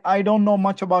 I don't know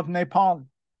much about Nepal,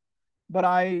 but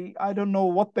I don't know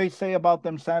what they say about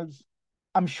themselves.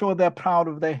 I'm sure they're proud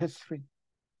of their history.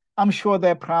 I'm sure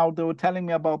they're proud. They were telling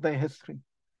me about their history.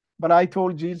 But I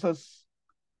told Jesus,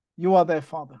 you are their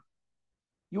father.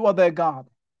 You are their God.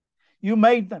 You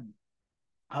made them.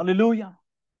 Hallelujah.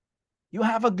 You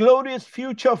have a glorious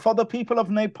future for the people of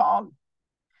Nepal.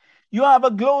 You have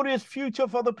a glorious future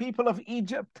for the people of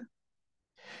Egypt.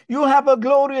 You have a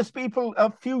glorious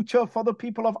future for the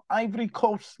people of Ivory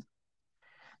Coast.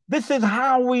 This is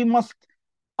how we must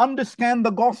understand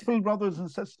the gospel, brothers and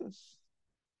sisters.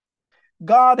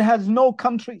 God has no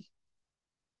country.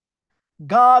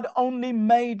 God only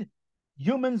made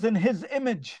humans in his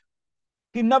image.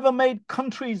 He never made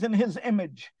countries in his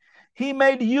image. He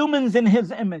made humans in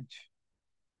his image.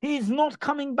 He's not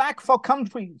coming back for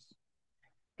countries.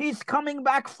 He's coming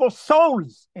back for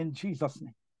souls in Jesus'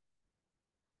 name.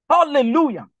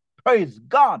 Hallelujah. Praise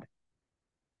God.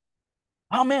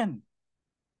 Amen.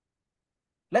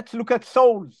 Let's look at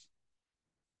souls.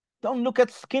 Don't look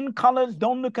at skin colors.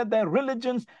 Don't look at their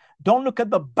religions. Don't look at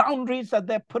the boundaries that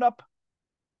they put up.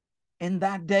 In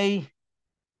that day,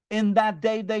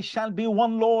 there shall be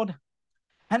one Lord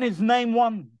and his name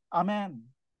one. Amen.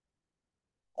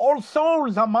 All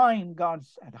souls are mine, God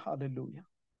said. Hallelujah.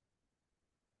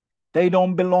 They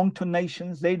don't belong to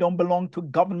nations. They don't belong to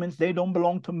governments. They don't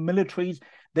belong to militaries.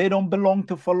 They don't belong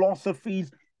to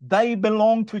philosophies. They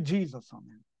belong to Jesus.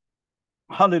 Amen.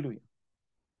 Hallelujah.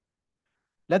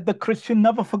 Let the Christian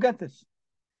never forget this,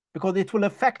 because it will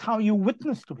affect how you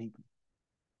witness to people.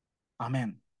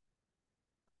 Amen.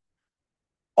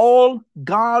 All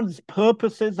God's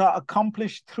purposes are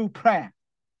accomplished through prayer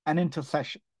and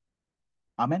intercession.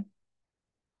 Amen.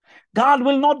 God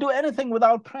will not do anything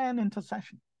without prayer and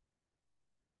intercession.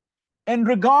 In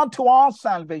regard to our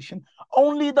salvation,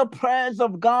 only the prayers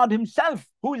of God himself,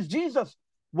 who is Jesus,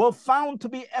 were found to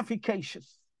be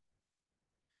efficacious.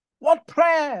 What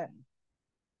prayer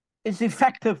is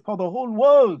effective for the whole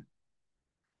world?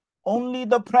 Only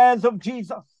the prayers of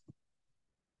Jesus.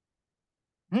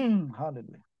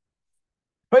 Hallelujah.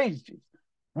 Praise Jesus.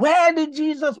 Where did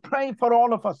Jesus pray for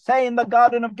all of us? Say in the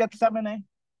Garden of Gethsemane.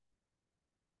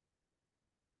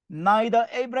 Neither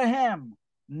Abraham,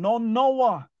 nor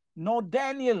Noah, nor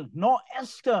Daniel, nor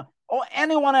Esther, or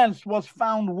anyone else was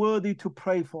found worthy to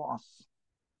pray for us.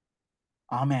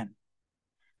 Amen.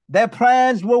 Their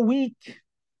prayers were weak.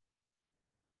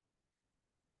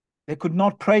 They could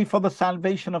not pray for the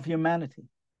salvation of humanity.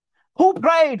 Who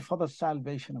prayed for the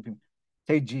salvation of humanity?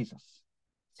 Say Jesus.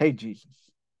 Say Jesus.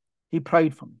 He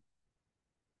prayed for me.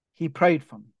 He prayed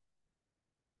for me.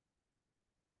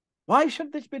 Why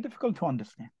should this be difficult to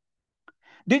understand?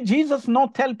 Did Jesus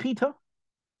not tell Peter,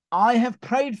 I have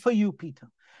prayed for you, Peter,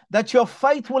 that your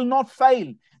faith will not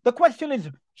fail? The question is,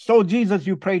 so Jesus,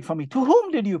 you prayed for me. To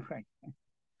whom did you pray?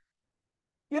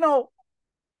 You know,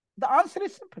 the answer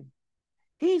is simple.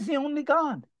 He's the only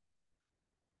God.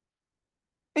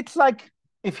 It's like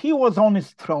if he was on his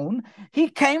throne, he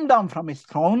came down from his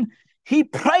throne, he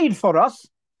prayed for us,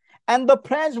 and the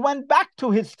prayers went back to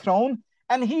his throne,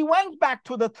 and he went back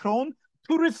to the throne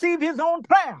to receive his own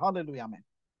prayer. Hallelujah,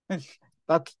 amen.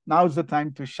 Now's the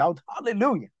time to shout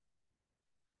hallelujah.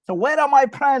 So where are my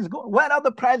prayers going? Where are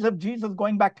the prayers of Jesus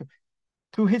going back to?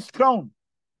 To his throne.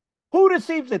 Who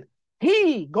receives it?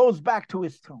 He goes back to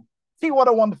his throne. See what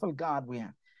a wonderful God we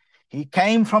have. He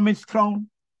came from his throne.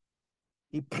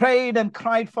 He prayed and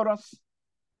cried for us.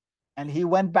 And he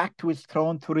went back to his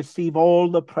throne to receive all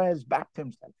the prayers back to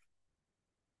himself.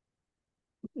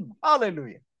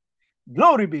 Hallelujah.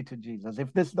 Glory be to Jesus.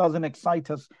 If this doesn't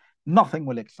excite us, nothing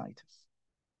will excite us.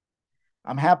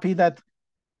 I'm happy that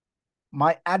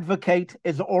my advocate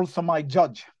is also my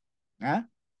judge. Yeah?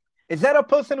 Is there a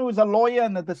person who is a lawyer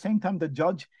and at the same time the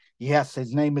judge? Yes,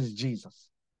 his name is Jesus.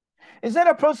 Is there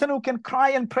a person who can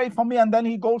cry and pray for me and then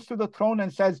he goes to the throne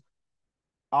and says,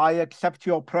 I accept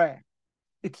your prayer?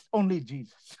 It's only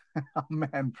Jesus.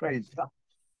 Amen. Praise God.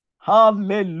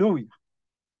 Hallelujah.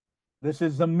 This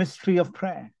is the mystery of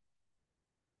prayer.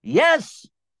 Yes,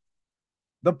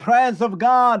 the prayers of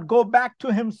God go back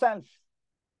to himself.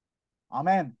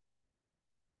 Amen.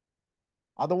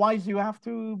 Otherwise, you have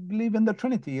to believe in the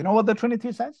Trinity. You know what the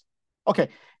Trinity says? Okay,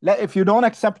 if you don't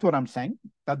accept what I'm saying,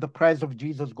 that the prayers of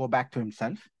Jesus go back to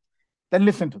himself, then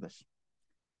listen to this.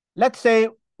 Let's say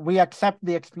we accept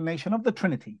the explanation of the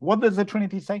Trinity. What does the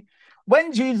Trinity say?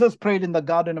 When Jesus prayed in the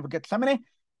Garden of Gethsemane,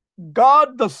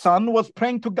 God the Son was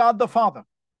praying to God the Father.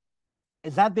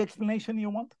 Is that the explanation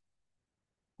you want?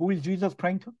 Who is Jesus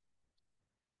praying to?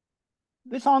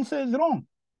 This answer is wrong,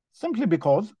 simply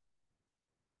because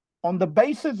on the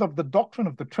basis of the doctrine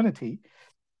of the Trinity,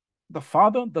 the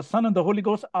Father, the Son, and the Holy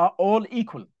Ghost are all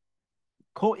equal,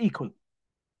 co-equal.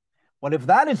 Well, if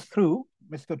that is true,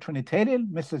 Mr. Trinitarian,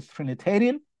 Mrs.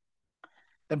 Trinitarian,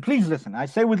 then please listen. I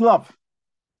say with love.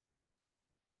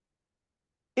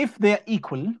 If they're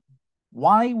equal,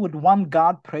 why would one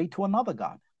God pray to another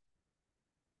God?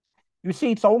 You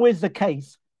see, it's always the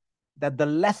case that the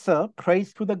lesser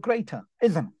prays to the greater,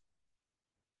 isn't it?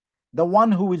 The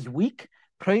one who is weak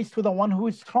prays to the one who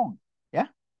is strong. Yeah?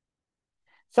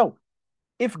 So,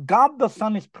 if God the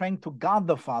Son is praying to God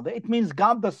the Father, it means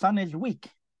God the Son is weak.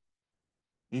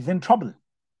 He's in trouble.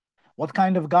 What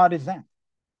kind of God is that?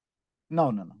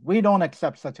 No. We don't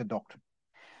accept such a doctrine.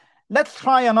 Let's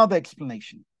try another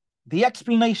explanation. The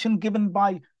explanation given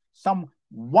by some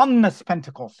oneness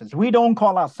Pentecostals. We don't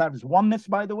call ourselves oneness,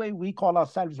 by the way. We call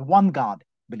ourselves one God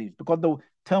believers, because the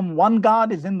term one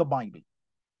God is in the Bible.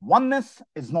 Oneness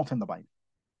is not in the Bible.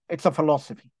 It's a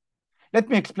philosophy. Let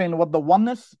me explain what the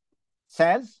oneness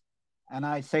says, and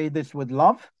I say this with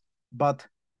love, but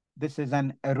this is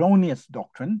an erroneous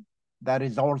doctrine that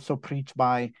is also preached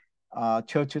by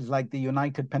churches like the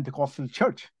United Pentecostal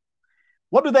Church.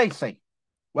 What do they say?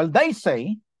 Well, they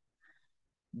say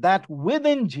that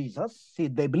within Jesus, see,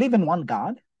 they believe in one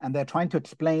God, and they're trying to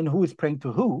explain who is praying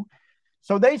to who.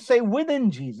 So they say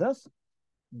within Jesus,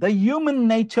 the human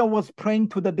nature was praying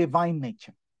to the divine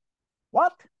nature.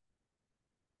 What?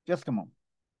 Just a moment.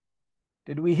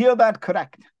 Did we hear that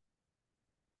correct?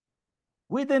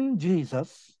 Within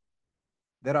Jesus,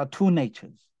 there are two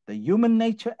natures, the human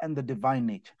nature and the divine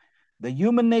nature. The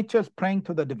human nature is praying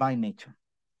to the divine nature.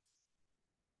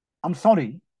 I'm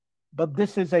sorry, but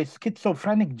this is a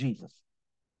schizophrenic Jesus.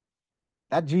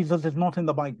 That Jesus is not in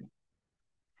the Bible.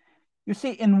 You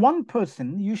see, in one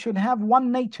person, you should have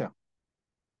one nature.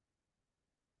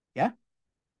 Yeah?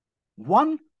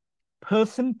 One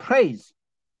person prays.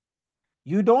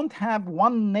 You don't have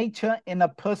one nature in a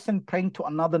person praying to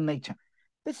another nature.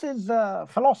 This is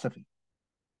philosophy,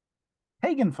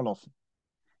 pagan philosophy.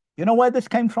 You know where this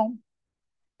came from?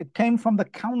 It came from the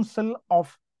Council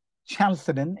of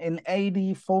Chalcedon in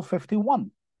AD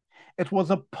 451. It was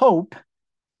a pope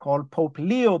called Pope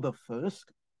Leo I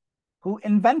who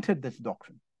invented this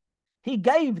doctrine. He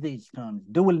gave these terms,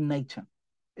 dual nature.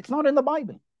 It's not in the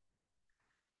Bible.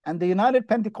 And the United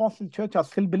Pentecostal Church are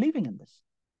still believing in this.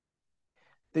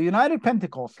 The United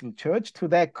Pentecostal Church, to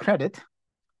their credit,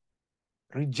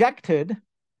 rejected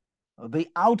the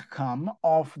outcome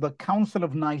of the Council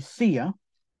of Nicaea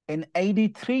in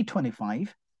AD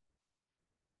 325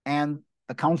 and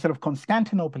the Council of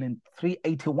Constantinople in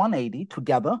 381 AD.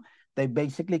 Together, they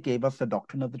basically gave us the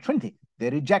doctrine of the Trinity. They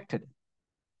rejected it.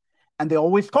 And they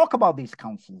always talk about these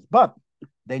councils, but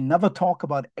They never talk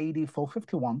about AD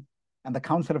 451 and the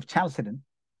Council of Chalcedon,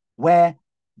 where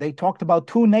they talked about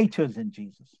two natures in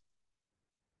Jesus.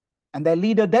 And their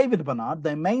leader, David Bernard,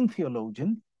 their main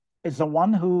theologian, is the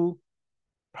one who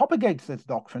propagates this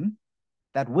doctrine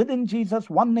that within Jesus,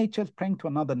 one nature is praying to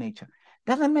another nature.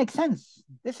 Doesn't make sense.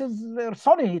 This is,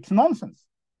 sorry, it's nonsense.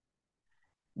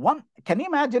 Can you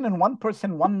imagine in one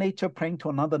person, one nature praying to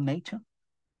another nature?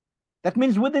 That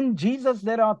means within Jesus,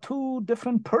 there are two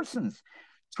different persons,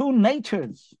 two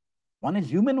natures. One is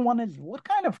human, one is, what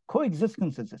kind of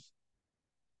coexistence is this?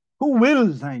 Two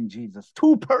wills are in Jesus,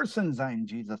 two persons are in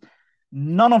Jesus.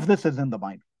 None of this is in the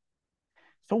Bible.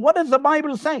 So what does the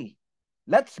Bible say?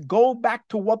 Let's go back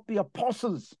to what the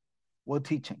apostles were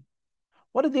teaching.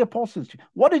 What did the apostles do?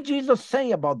 What did Jesus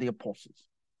say about the apostles?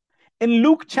 In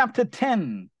Luke chapter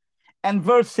 10 and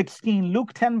verse 16,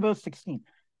 Luke 10 verse 16,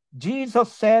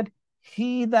 Jesus said,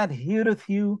 "He that heareth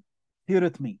you,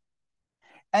 heareth me.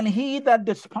 And he that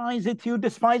despiseth you,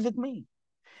 despiseth me.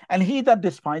 And he that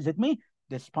despiseth me,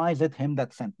 despiseth him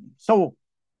that sent me." So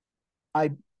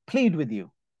I plead with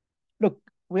you. Look,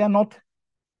 we are not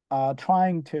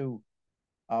trying to,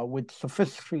 with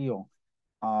sophistry or,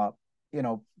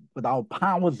 with our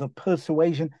powers of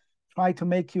persuasion, try to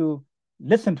make you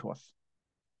listen to us.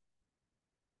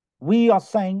 We are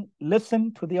saying,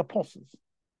 listen to the apostles.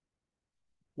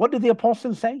 What did the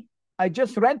apostles say? I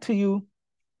just read to you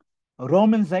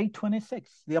Romans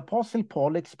 8:26. The apostle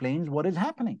Paul explains what is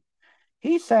happening.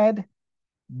 He said,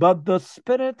 "But the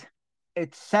Spirit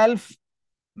itself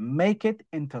maketh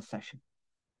intercession."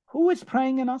 Who is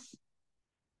praying in us?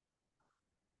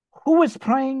 Who is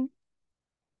praying?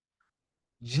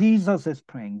 Jesus is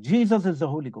praying. Jesus is the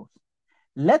Holy Ghost.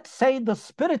 Let's say the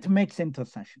Spirit makes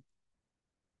intercession.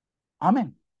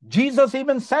 Amen. Jesus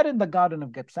even said in the Garden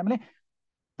of Gethsemane,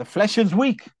 the flesh is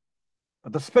weak,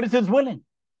 but the Spirit is willing.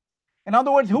 In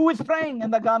other words, who is praying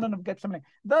in the Garden of Gethsemane?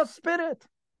 The Spirit.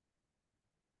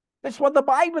 That's what the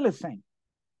Bible is saying.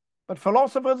 But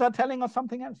philosophers are telling us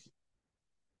something else.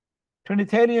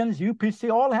 Trinitarians,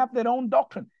 UPC, all have their own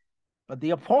doctrine. But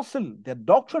the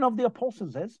doctrine of the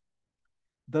apostles is,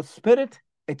 the Spirit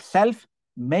itself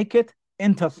maketh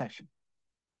intercession.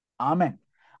 Amen.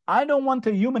 I don't want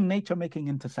a human nature making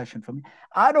intercession for me.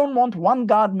 I don't want one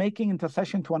God making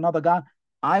intercession to another God.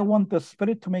 I want the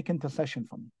Spirit to make intercession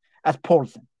for me, as Paul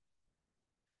said.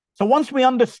 So once we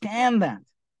understand that,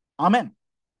 amen,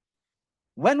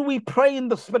 when we pray in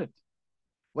the Spirit,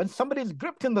 when somebody is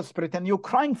gripped in the Spirit and you're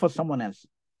crying for someone else,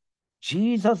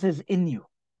 Jesus is in you.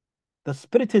 The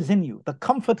Spirit is in you. The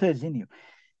Comforter is in you.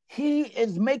 He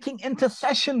is making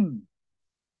intercession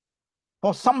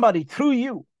for somebody through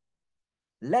you.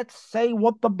 Let's say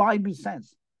what the Bible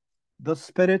says. The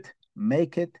Spirit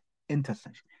maketh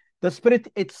intercession. The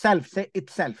Spirit itself, say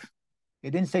itself.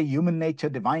 It didn't say human nature,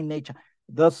 divine nature.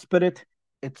 The Spirit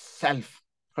itself.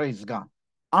 Praise God.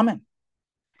 Amen.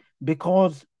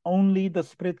 Because only the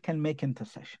Spirit can make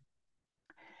intercession.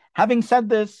 Having said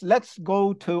this, let's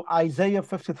go to Isaiah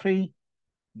 53,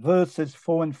 verses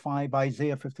 4 and 5.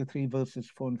 Isaiah 53, verses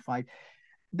 4 and 5.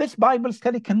 This Bible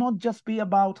study cannot just be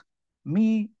about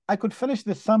me. I could finish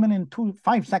this sermon in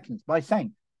 5 seconds by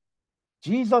saying,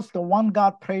 Jesus, the one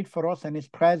God, prayed for us and his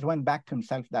prayers went back to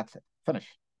himself. That's it. Finish.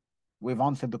 We've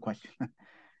answered the question.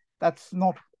 That's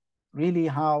not really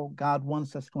how God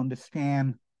wants us to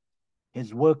understand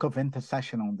his work of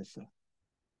intercession on this earth.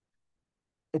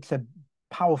 It's a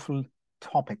powerful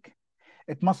topic.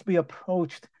 It must be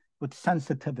approached with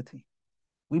sensitivity.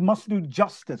 We must do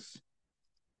justice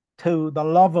to the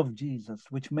love of Jesus,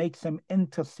 which makes him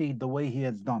intercede the way he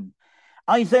has done.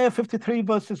 Isaiah 53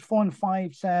 verses 4 and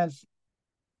 5 says,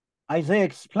 Isaiah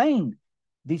explained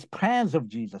these prayers of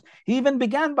Jesus. He even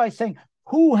began by saying,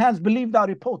 who has believed our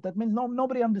report? That means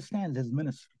nobody understands his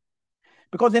ministry.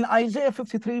 Because in Isaiah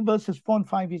 53 verses 4 and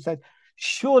 5, he says,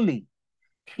 surely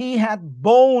he had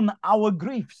borne our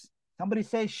griefs. Somebody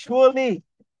say, surely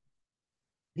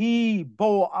he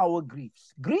bore our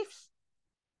griefs. Griefs?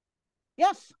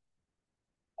 Yes.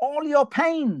 All your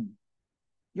pain,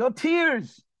 your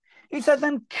tears. He says,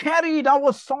 and carried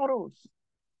our sorrows.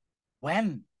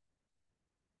 When?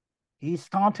 He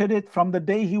started it from the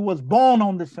day he was born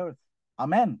on this earth.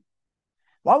 Amen.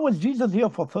 Why was Jesus here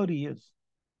for 30 years?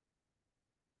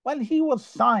 Well, he was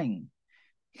sighing.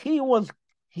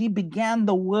 He began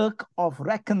the work of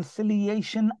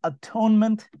reconciliation,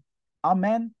 atonement.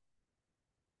 Amen.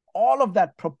 All of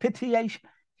that, propitiation.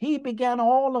 He began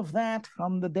all of that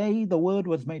from the day the Word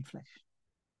was made flesh.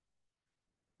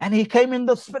 And he came in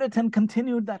the Spirit and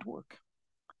continued that work.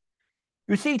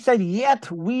 You see, it said, yet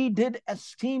we did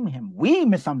esteem him. We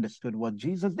misunderstood what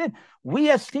Jesus did. We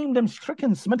esteemed him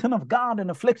stricken, smitten of God, and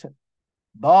afflicted.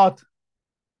 But,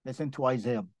 listen to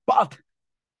Isaiah, but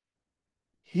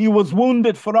he was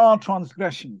wounded for our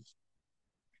transgressions.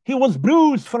 He was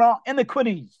bruised for our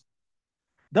iniquities.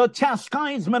 The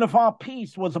chastisement of our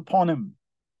peace was upon him.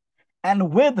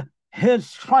 And with his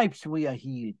stripes we are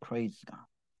healed. Praise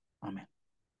God. Amen.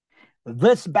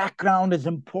 This background is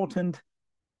important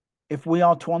if we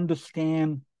are to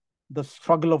understand the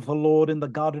struggle of the Lord in the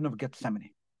Garden of Gethsemane.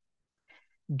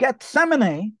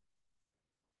 Gethsemane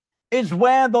is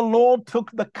where the Lord took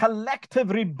the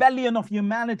collective rebellion of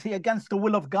humanity against the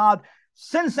will of God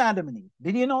since Adam and Eve.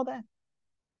 Did you know that?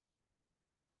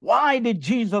 Why did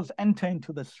Jesus enter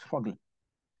into the struggle?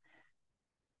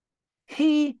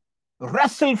 He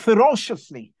wrestled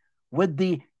ferociously with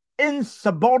the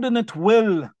insubordinate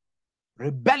will,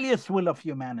 rebellious will of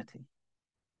humanity.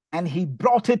 And he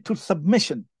brought it to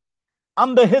submission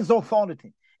under his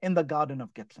authority in the Garden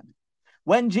of Gethsemane.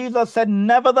 When Jesus said,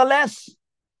 nevertheless,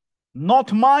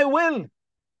 not my will.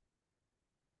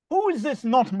 Who is this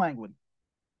not my will?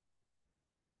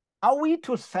 Are we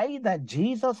to say that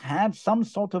Jesus had some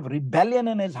sort of rebellion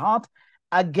in his heart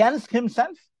against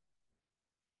himself?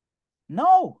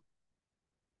 No.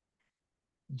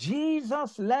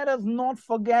 Jesus, let us not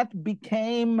forget,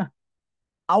 became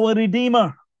our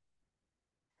Redeemer.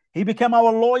 He became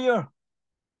our lawyer.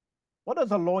 What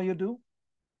does a lawyer do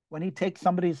when he takes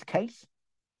somebody's case?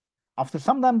 After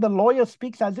some time, the lawyer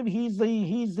speaks as if he's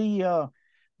the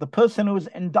person who is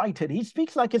indicted. He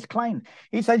speaks like his client.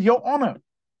 He says, Your Honor,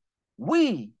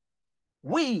 we.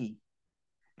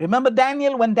 Remember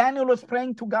Daniel, when Daniel was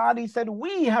praying to God, he said,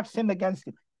 we have sinned against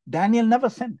you. Daniel never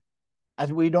sinned, as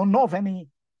we don't know of any.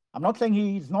 I'm not saying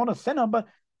he's not a sinner, but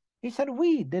he said,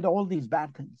 we did all these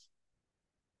bad things.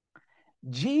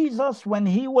 Jesus, when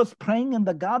he was praying in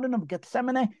the Garden of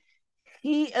Gethsemane,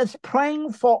 he is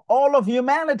praying for all of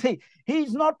humanity.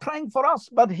 He's not praying for us,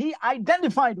 but he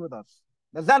identified with us.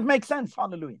 Does that make sense?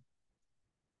 Hallelujah.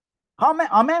 Amen.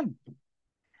 Amen.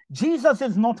 Jesus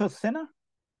is not a sinner.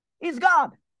 He's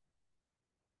God.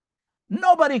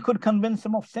 Nobody could convince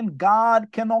him of sin. God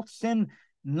cannot sin,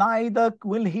 neither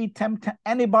will he tempt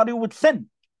anybody with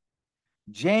sin.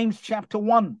 James chapter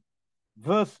 1,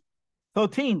 verse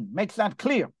 13 makes that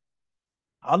clear.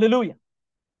 Hallelujah.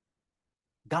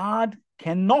 God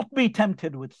cannot be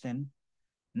tempted with sin,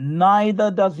 neither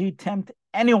does he tempt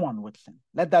anyone with sin.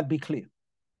 Let that be clear.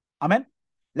 Amen.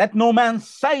 Let no man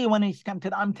say when he's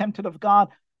tempted, I'm tempted of God,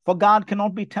 for God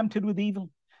cannot be tempted with evil,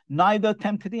 neither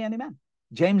tempted he any man.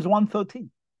 James 1:13.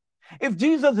 If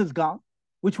Jesus is God,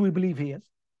 which we believe he is,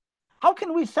 how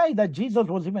can we say that Jesus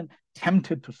was even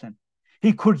tempted to sin?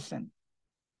 He could sin.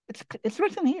 It's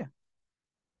written here.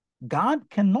 God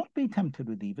cannot be tempted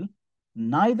with evil,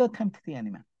 neither tempted he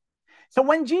any man. So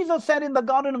when Jesus said in the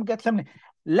Garden of Gethsemane,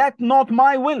 let not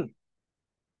my will,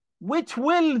 which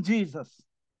will, Jesus,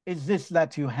 is this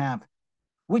that you have,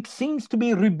 which seems to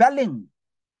be rebelling?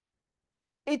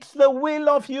 It's the will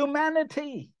of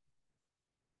humanity.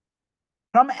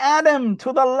 From Adam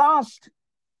to the last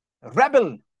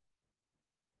rebel.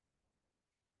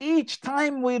 Each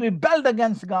time we rebelled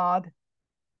against God,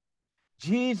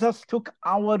 Jesus took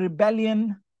our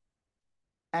rebellion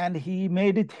and he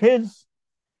made it his,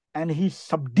 and he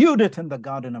subdued it in the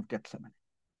Garden of Gethsemane.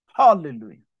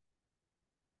 Hallelujah.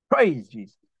 Praise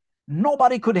Jesus.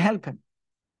 Nobody could help him.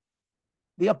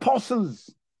 The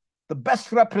apostles, the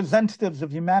best representatives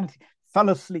of humanity, fell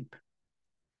asleep.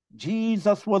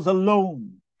 Jesus was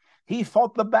alone. He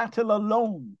fought the battle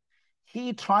alone.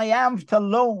 He triumphed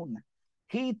alone.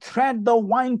 He tread the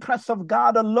winepress of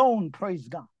God alone. Praise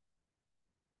God.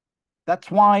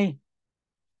 That's why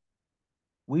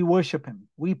we worship him.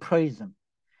 We praise him.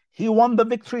 He won the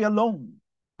victory alone.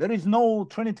 There is no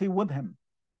Trinity with him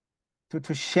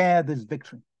to share this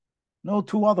victory. No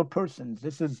two other persons.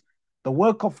 This is the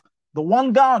work of the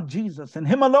one God, Jesus, and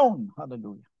him alone.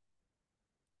 Hallelujah.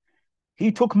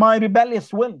 He took my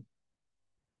rebellious will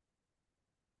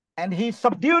and he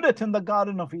subdued it in the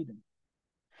Garden of Eden.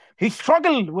 He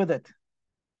struggled with it.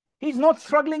 He's not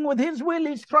struggling with his will.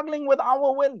 He's struggling with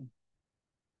our will.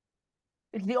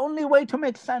 It's the only way to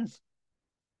make sense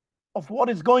of what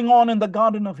is going on in the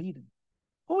Garden of Eden.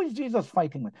 Who is Jesus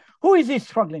fighting with? Who is he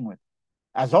struggling with?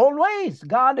 As always,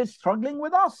 God is struggling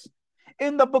with us.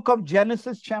 In the book of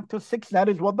Genesis chapter 6, that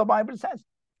is what the Bible says.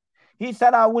 He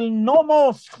said, I will no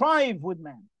more strive with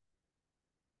man.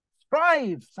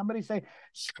 Strive. Somebody say,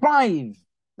 strive.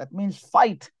 That means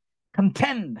fight,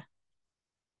 contend.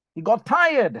 He got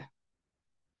tired.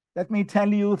 Let me tell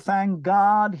you, thank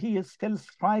God he is still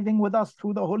striving with us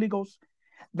through the Holy Ghost.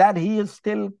 that he is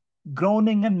still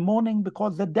groaning and moaning,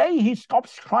 because the day he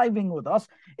stops striving with us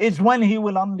is when he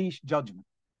will unleash judgment.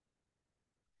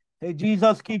 Hey,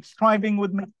 Jesus, keep striving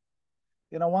with me.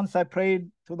 Once I prayed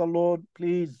to the Lord,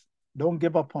 please don't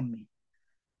give up on me.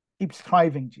 Keep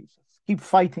striving, Jesus. Keep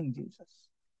fighting, Jesus.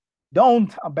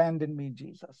 Don't abandon me,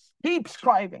 Jesus. Keep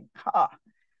striving.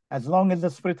 As long as the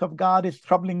Spirit of God is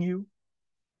troubling you,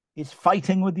 is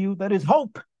fighting with you, there is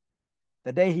hope.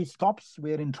 The day he stops,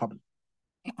 we're in trouble.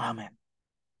 Amen.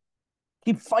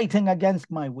 Keep fighting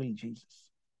against my will, Jesus.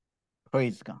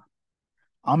 Praise God.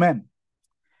 Amen.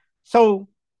 So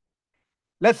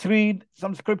let's read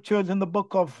some scriptures in the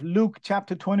book of Luke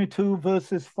chapter 22,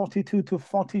 verses 42 to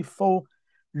 44.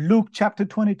 Luke chapter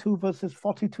 22, verses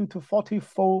 42 to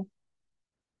 44.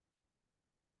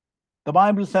 The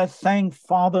Bible says, saying,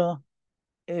 Father,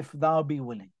 if thou be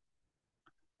willing,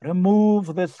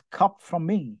 remove this cup from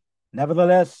me.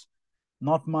 Nevertheless,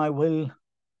 not my will,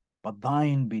 but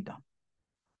thine be done.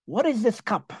 What is this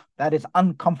cup that is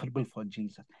uncomfortable for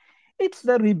Jesus? It's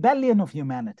the rebellion of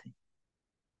humanity.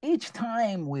 Each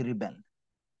time we rebel,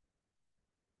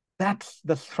 that's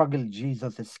the struggle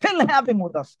Jesus is still having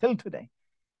with us till today.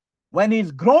 When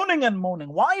he's groaning and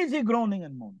moaning, why is he groaning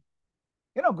and moaning?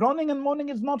 Groaning and moaning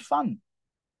is not fun.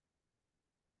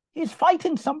 He's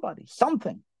fighting somebody,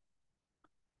 something.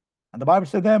 And the Bible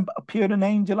said, there appeared an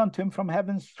angel unto him from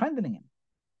heaven, strengthening him.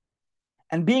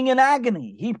 And being in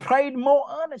agony, he prayed more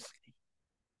earnestly.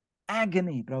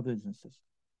 Agony, brothers and sisters.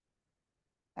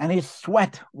 And his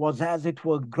sweat was as it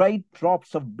were great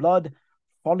drops of blood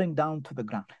falling down to the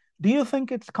ground. Do you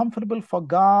think it's comfortable for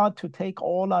God to take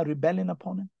all our rebellion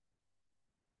upon him?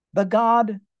 The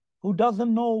God who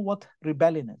doesn't know what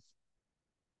rebellion is,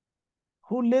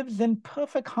 who lives in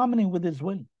perfect harmony with his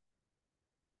will,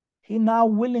 he now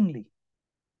willingly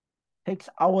takes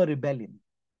our rebellion.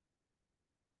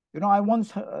 I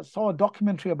once saw a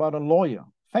documentary about a lawyer,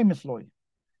 famous lawyer,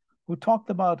 who talked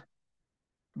about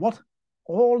what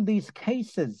all these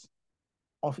cases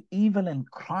of evil and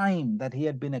crime that he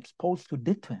had been exposed to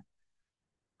did to him.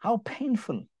 How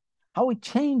painful, how it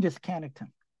changed his character.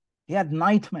 He had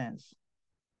nightmares.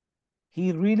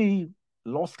 He really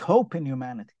lost hope in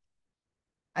humanity.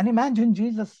 And imagine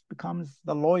Jesus becomes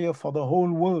the lawyer for the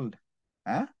whole world.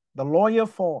 The lawyer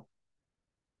for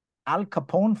Al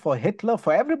Capone, for Hitler,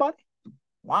 for everybody.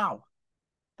 Wow,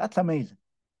 that's amazing.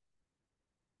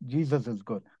 Jesus is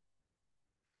good.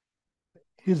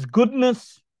 His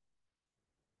goodness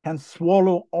can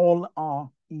swallow all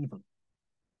our evil,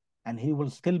 and he will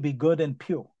still be good and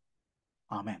pure.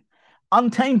 Amen.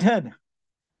 Untainted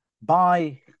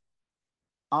by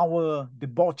our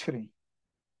debauchery.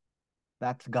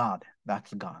 That's God.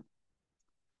 That's God.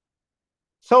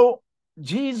 So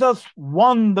Jesus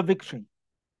won the victory.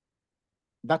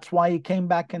 That's why he came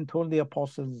back and told the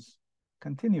apostles,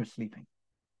 continue sleeping.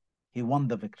 He won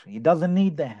the victory. He doesn't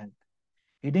need their help.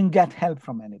 He didn't get help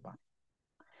from anybody.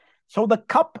 So the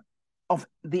cup of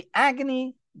the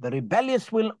agony, the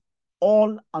rebellious will,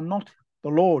 all are not the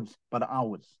Lord's, but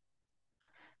ours.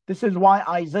 This is why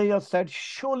Isaiah said,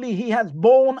 surely he has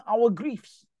borne our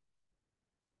griefs.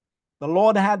 The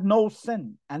Lord had no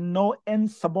sin and no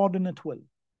insubordinate will.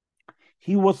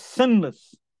 He was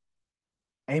sinless.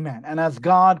 Amen. And as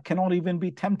God cannot even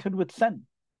be tempted with sin.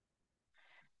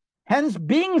 Hence,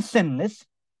 being sinless,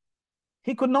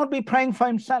 he could not be praying for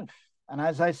himself. And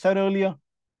as I said earlier,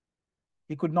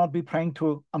 he could not be praying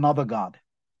to another God.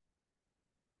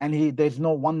 And there's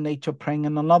no one nature praying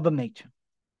in another nature.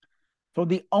 So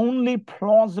the only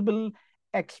plausible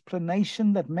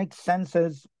explanation that makes sense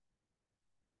is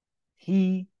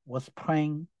he was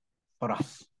praying for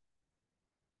us.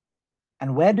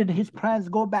 And where did his prayers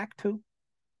go back to?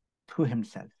 To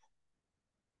himself.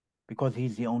 Because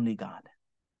he's the only God.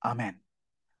 Amen.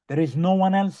 There is no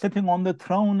one else sitting on the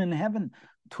throne in heaven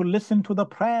to listen to the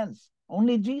prayers.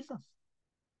 Only Jesus.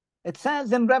 It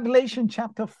says in Revelation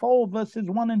chapter 4, verses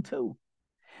 1 and 2,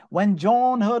 when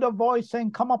John heard a voice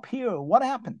saying, come up here, what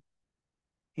happened?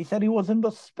 He said he was in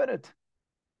the Spirit.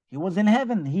 He was in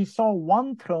heaven. He saw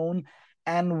one throne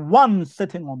and one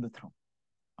sitting on the throne.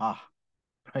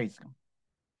 Praise God.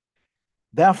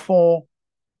 Therefore,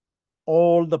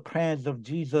 all the prayers of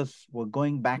Jesus were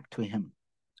going back to him.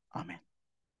 Amen.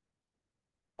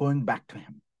 Going back to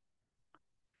him.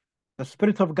 The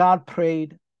Spirit of God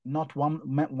prayed, not one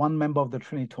member of the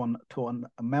Trinity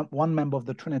one member of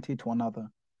the Trinity to another,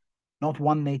 not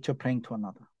one nature praying to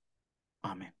another.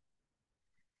 Amen.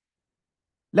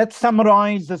 Let's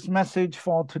summarize this message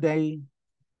for today,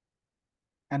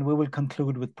 and we will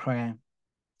conclude with prayer.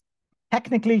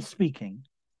 Technically speaking,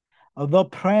 The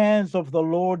prayers of the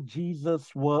Lord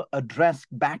Jesus were addressed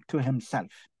back to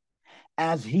himself,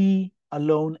 as he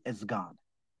alone is God.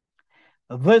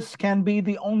 This can be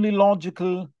the only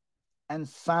logical and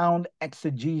sound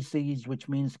exegesis, which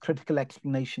means critical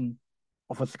explanation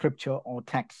of a scripture or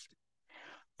text.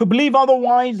 To believe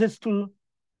otherwise is to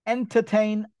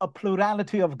entertain a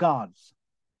plurality of gods.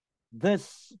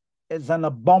 This is an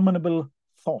abominable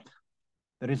thought.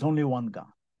 There is only one God.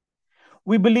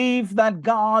 We believe that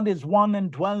God is one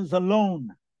and dwells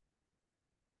alone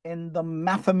in the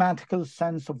mathematical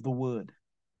sense of the word.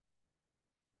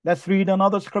 Let's read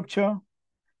another scripture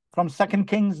from 2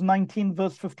 Kings 19,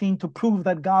 verse 15, to prove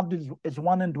that God is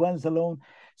one and dwells alone.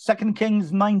 2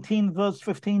 Kings 19, verse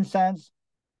 15 says,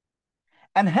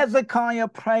 "And Hezekiah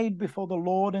prayed before the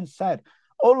Lord and said,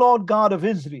 O Lord God of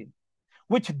Israel,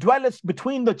 which dwellest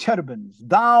between the cherubims,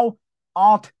 thou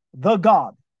art the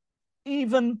God,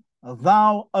 even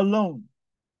thou alone."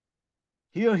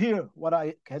 Hear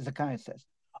what Hezekiah says.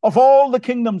 "Of all the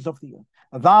kingdoms of the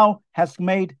earth, thou hast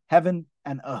made heaven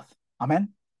and earth."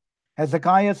 Amen.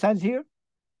 Hezekiah says here,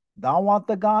 thou art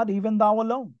the God, even thou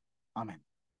alone. Amen.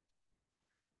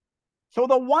 So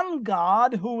the one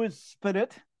God who is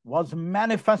spirit was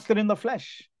manifested in the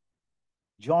flesh.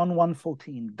 John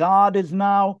 1:14. God is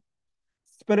now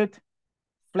spirit,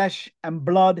 flesh, and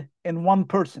blood in one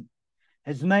person.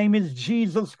 His name is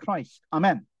Jesus Christ.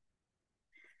 Amen.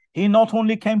 He not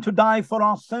only came to die for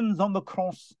our sins on the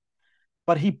cross,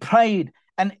 but he prayed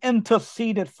and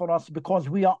interceded for us because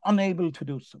we are unable to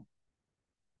do so,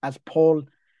 as Paul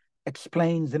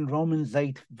explains in Romans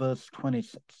 8, verse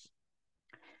 26.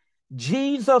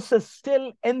 Jesus is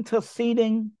still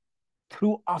interceding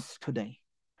through us today.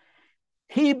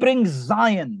 He brings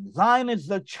Zion. Zion is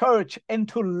the church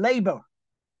into labor.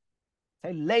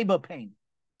 Say labor pain.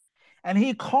 And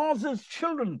he causes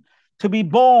children to be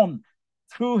born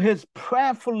through his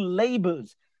prayerful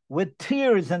labors with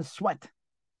tears and sweat.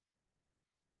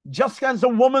 Just as a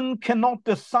woman cannot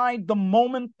decide the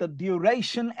moment, the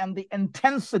duration, and the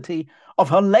intensity of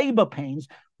her labor pains,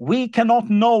 we cannot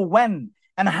know when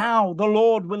and how the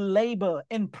Lord will labor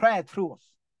in prayer through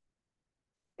us.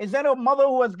 Is there a mother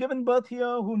who has given birth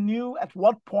here who knew at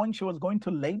what point she was going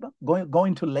to labor,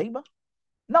 going to labor?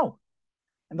 No.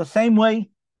 In the same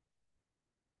way,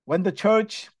 when the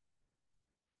church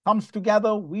comes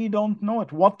together, we don't know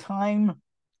at what time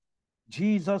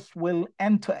Jesus will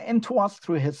enter into us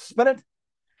through his spirit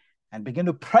and begin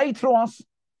to pray through us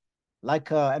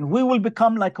and we will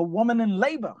become like a woman in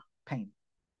labor pain.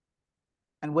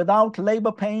 And without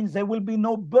labor pains, there will be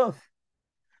no birth.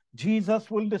 Jesus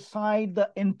will decide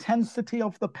the intensity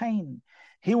of the pain.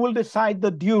 He will decide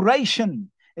the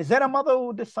duration. Is there a mother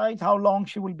who decides how long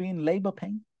she will be in labor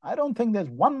pain? I don't think there's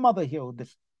one mother here who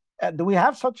do we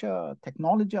have such a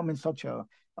technology? I mean, such a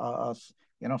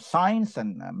science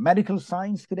and medical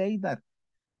science today that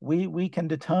we can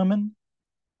determine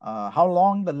how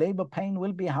long the labor pain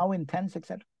will be, how intense,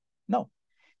 etc. No,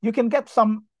 you can get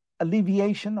some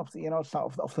alleviation of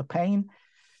the pain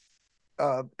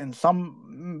in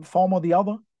some form or the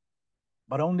other,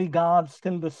 but only God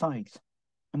still decides.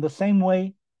 In the same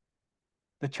way,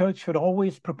 the church should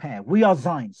always prepare. We are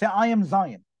Zion. Say, I am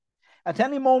Zion. At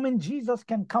any moment, Jesus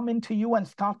can come into you and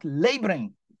start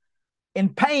laboring in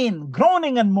pain,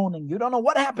 groaning and moaning. You don't know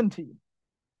what happened to you.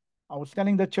 I was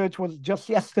telling the church, was just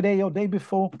yesterday or day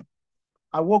before,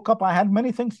 I woke up, I had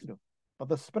many things to do, but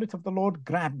the Spirit of the Lord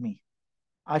grabbed me.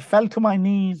 I fell to my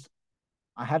knees.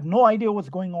 I had no idea what's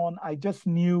going on. I just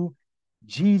knew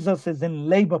Jesus is in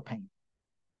labor pain.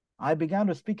 I began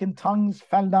to speak in tongues,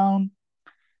 fell down.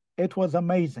 It was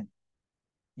amazing.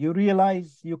 You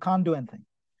realize you can't do anything.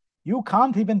 You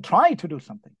can't even try to do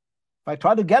something. If I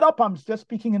try to get up, I'm just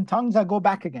speaking in tongues, I go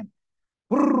back again.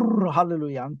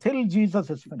 Hallelujah, until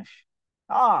Jesus is finished.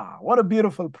 What a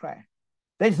beautiful prayer.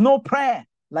 There's no prayer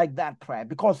like that prayer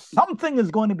because something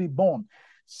is going to be born.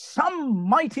 Some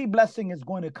mighty blessing is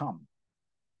going to come.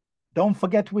 Don't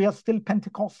forget, we are still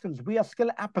Pentecostals. We are still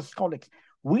apostolics.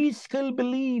 We still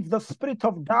believe the Spirit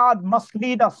of God must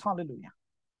lead us. Hallelujah.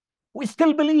 We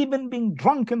still believe in being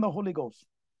drunk in the Holy Ghost.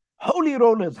 Holy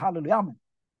rollers. Hallelujah. Amen.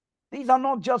 These are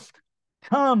not just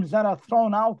terms that are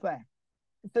thrown out there.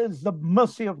 It is the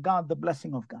mercy of God, the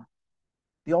blessing of God.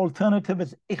 The alternative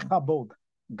is ichabod.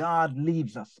 God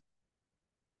leaves us.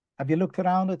 Have you looked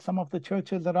around at some of the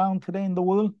churches around today in the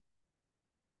world?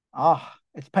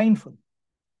 It's painful.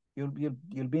 You'll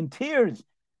be in tears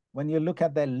when you look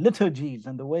at their liturgies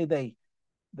and the way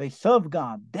they serve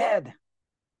God. Dead.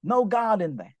 No God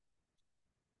in there.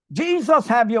 Jesus,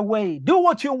 have your way. Do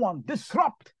what you want.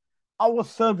 Disrupt our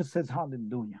services.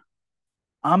 Hallelujah.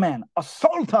 Amen.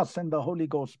 Assault us in the Holy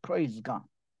Ghost. Praise God.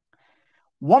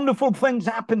 Wonderful things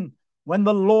happen when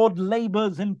the Lord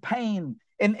labors in pain,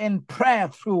 in prayer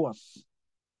through us.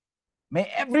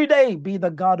 May every day be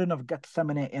the Garden of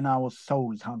Gethsemane in our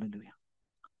souls. Hallelujah.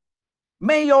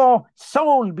 May your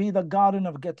soul be the Garden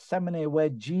of Gethsemane where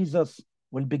Jesus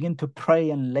will begin to pray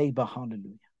and labor.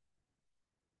 Hallelujah.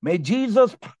 May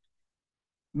Jesus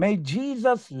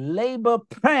labor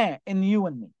prayer in you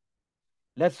and me.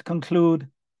 Let's conclude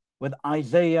with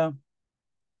Isaiah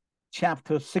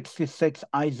chapter 66.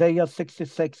 Isaiah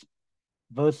 66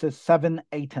 verses 7,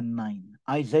 8, and 9.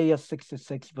 Isaiah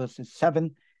 66 verses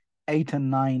 7, 8,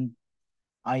 and 9.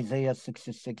 Isaiah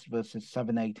 66 verses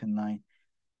 7, 8, and 9.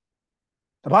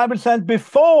 The Bible says,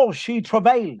 before she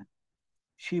travailed,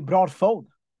 she brought forth.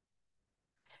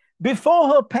 Before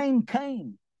her pain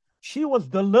came, she was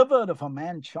delivered of a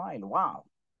man-child. Wow.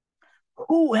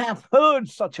 Who hath heard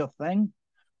such a thing?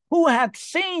 Who hath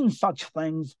seen such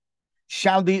things?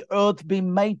 Shall the earth be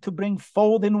made to bring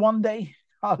forth in one day?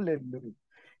 Hallelujah.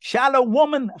 Shall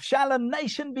a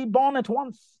nation be born at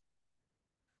once?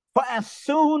 For as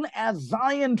soon as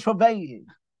Zion travailed,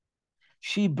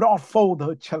 she brought forth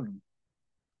her children.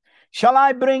 Shall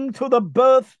I bring to the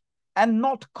birth and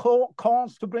not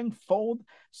cause to bring forth,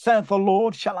 saith the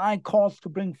Lord? Shall I cause to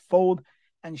bring forth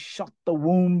and shut the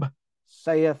womb,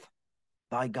 saith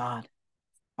thy God?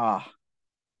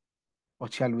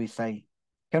 What shall we say?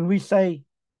 Can we say,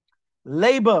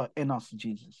 labor in us,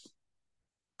 Jesus?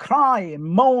 Cry,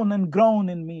 moan, and groan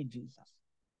in me, Jesus.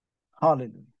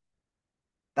 Hallelujah.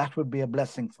 That would be a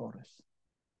blessing for us.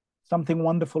 Something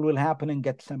wonderful will happen in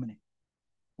Gethsemane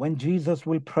when Jesus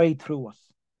will pray through us.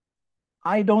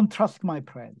 I don't trust my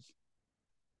prayers.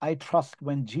 I trust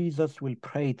when Jesus will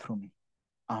pray through me.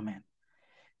 Amen.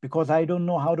 Because I don't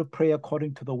know how to pray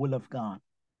according to the will of God.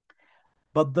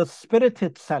 But the Spirit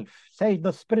itself, say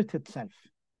the Spirit itself,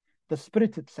 the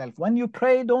Spirit itself. When you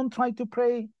pray, don't try to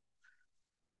pray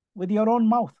with your own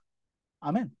mouth.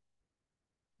 Amen.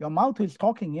 Your mouth is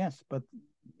talking, yes, but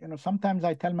sometimes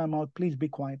I tell my mouth, please be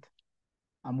quiet.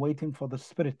 I'm waiting for the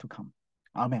Spirit to come.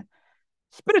 Amen.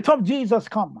 Spirit of Jesus,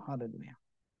 come. Hallelujah.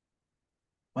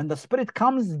 When the Spirit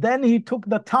comes, then he took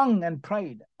the tongue and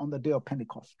prayed on the day of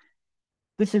Pentecost.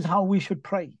 This is how we should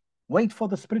pray. Wait for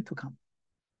the Spirit to come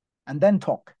and then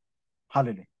talk.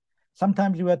 Hallelujah.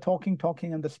 Sometimes you are talking,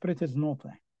 and the Spirit is not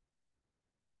there.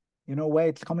 You know where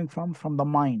it's coming from? From the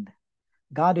mind.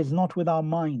 God is not with our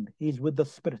mind. He's with the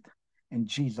Spirit. In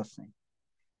Jesus' name.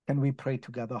 Can we pray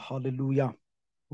together? Hallelujah.